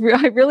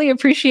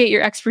appreciate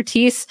your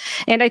expertise.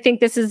 And I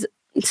think this is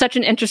such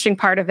an interesting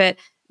part of it,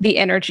 the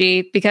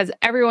energy, because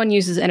everyone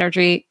uses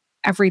energy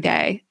every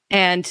day,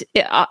 and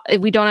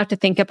we don't have to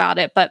think about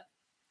it. But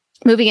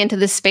moving into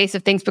this space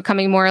of things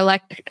becoming more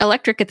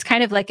electric, it's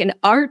kind of like an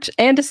art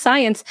and a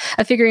science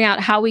of figuring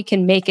out how we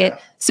can make it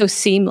so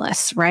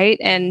seamless, right?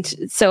 And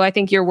so I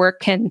think your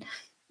work can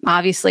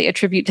obviously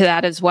attribute to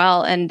that as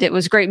well. And it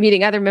was great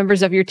meeting other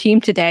members of your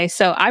team today.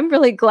 So I'm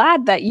really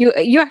glad that you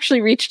actually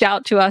reached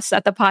out to us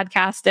at the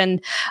podcast, and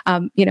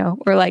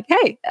we're like,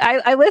 hey,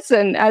 I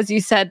listen, as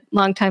you said,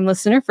 longtime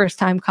listener, first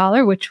time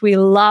caller, which we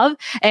love.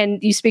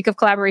 And you speak of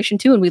collaboration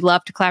too, and we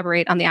love to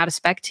collaborate on the Out of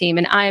Spec team.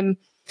 And I'm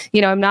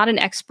not an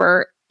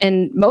expert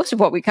in most of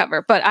what we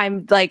cover, but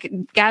I'm like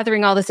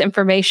gathering all this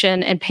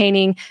information and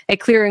painting a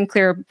clearer and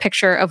clearer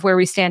picture of where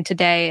we stand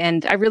today.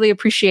 And I really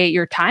appreciate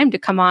your time to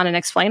come on and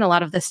explain a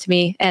lot of this to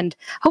me. And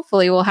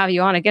hopefully we'll have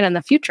you on again in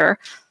the future.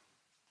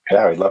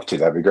 Yeah, I'd love to.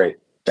 That'd be great.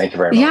 Thank you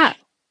very much. Yeah,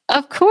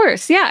 of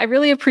course. Yeah, I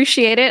really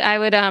appreciate it. I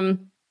would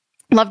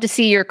love to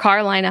see your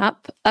car line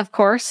up, of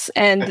course,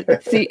 and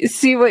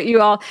see what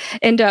you all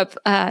end up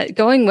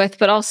going with.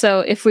 But also,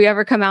 if we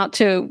ever come out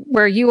to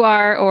where you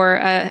are or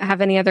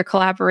have any other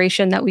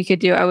collaboration that we could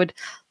do, I would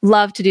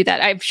love to do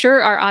that. I'm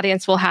sure our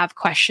audience will have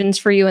questions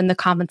for you in the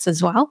comments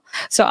as well.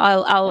 So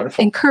I'll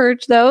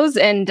encourage those,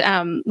 and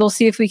we'll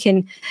see if we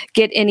can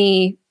get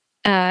any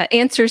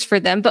answers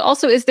for them. But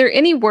also, is there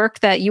any work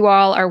that you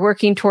all are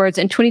working towards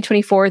in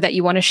 2024 that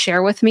you want to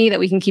share with me that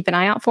we can keep an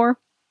eye out for?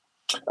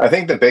 I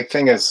think the big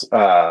thing is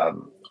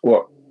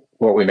what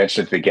we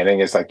mentioned at the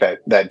beginning is like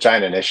that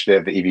giant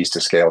initiative, the EVs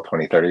to Scale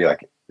 2030.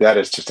 Like that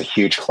is just a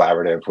huge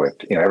collaborative with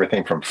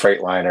everything from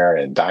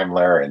Freightliner and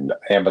Daimler and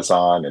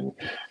Amazon and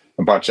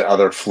a bunch of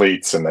other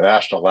fleets and the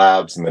national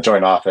labs and the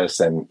joint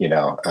office and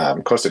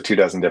close to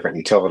 24 different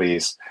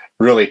utilities.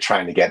 Really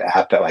trying to get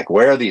at that, like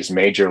where are these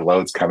major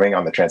loads coming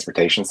on the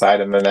transportation side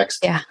in the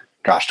next? Yeah.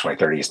 Gosh,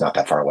 2030 is not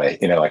that far away,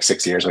 like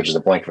 6 years, which is a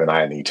blink of an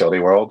eye in the utility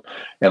world.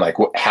 And like,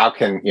 how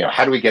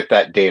do we get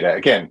that data,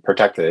 again,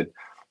 protected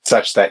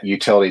such that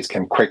utilities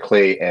can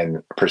quickly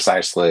and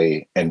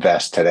precisely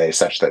invest today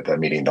such that they're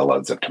meeting the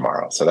loads of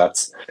tomorrow? So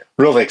that's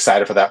really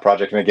excited for that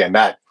project. And again,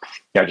 that,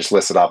 I just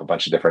listed off a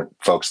bunch of different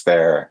folks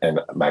there, and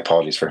my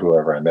apologies for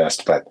whoever I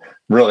missed, but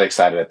really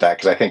excited at that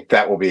because I think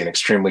that will be an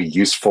extremely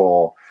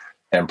useful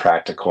and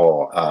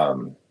practical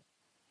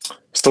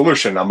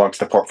solution amongst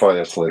the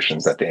portfolio of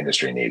solutions that the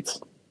industry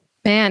needs.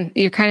 Man,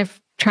 you're kind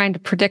of trying to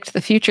predict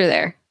the future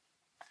there.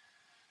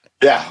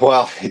 Yeah,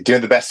 well,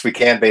 doing the best we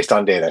can based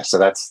on data. So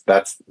that's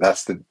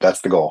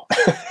the goal.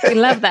 We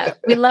love that.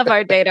 We love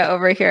our data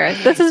over here.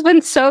 This has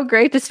been so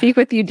great to speak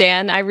with you,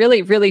 Dan. I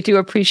really, really do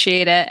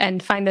appreciate it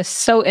and find this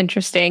so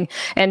interesting.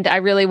 And I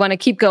really want to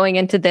keep going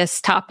into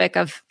this topic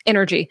of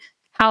energy.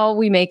 How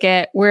we make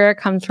it, where it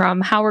comes from,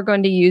 how we're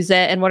going to use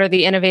it, and what are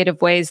the innovative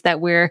ways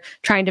that we're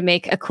trying to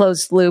make a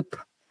closed loop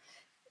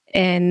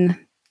in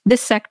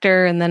this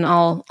sector and then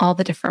all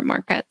the different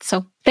markets.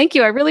 So thank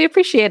you. I really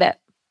appreciate it.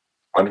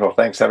 Wonderful.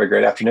 Thanks. Have a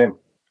great afternoon.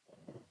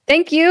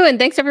 Thank you. And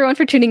thanks everyone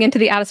for tuning into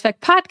the Out of Spec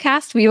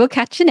podcast. We will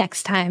catch you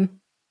next time.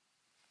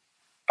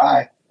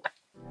 Bye.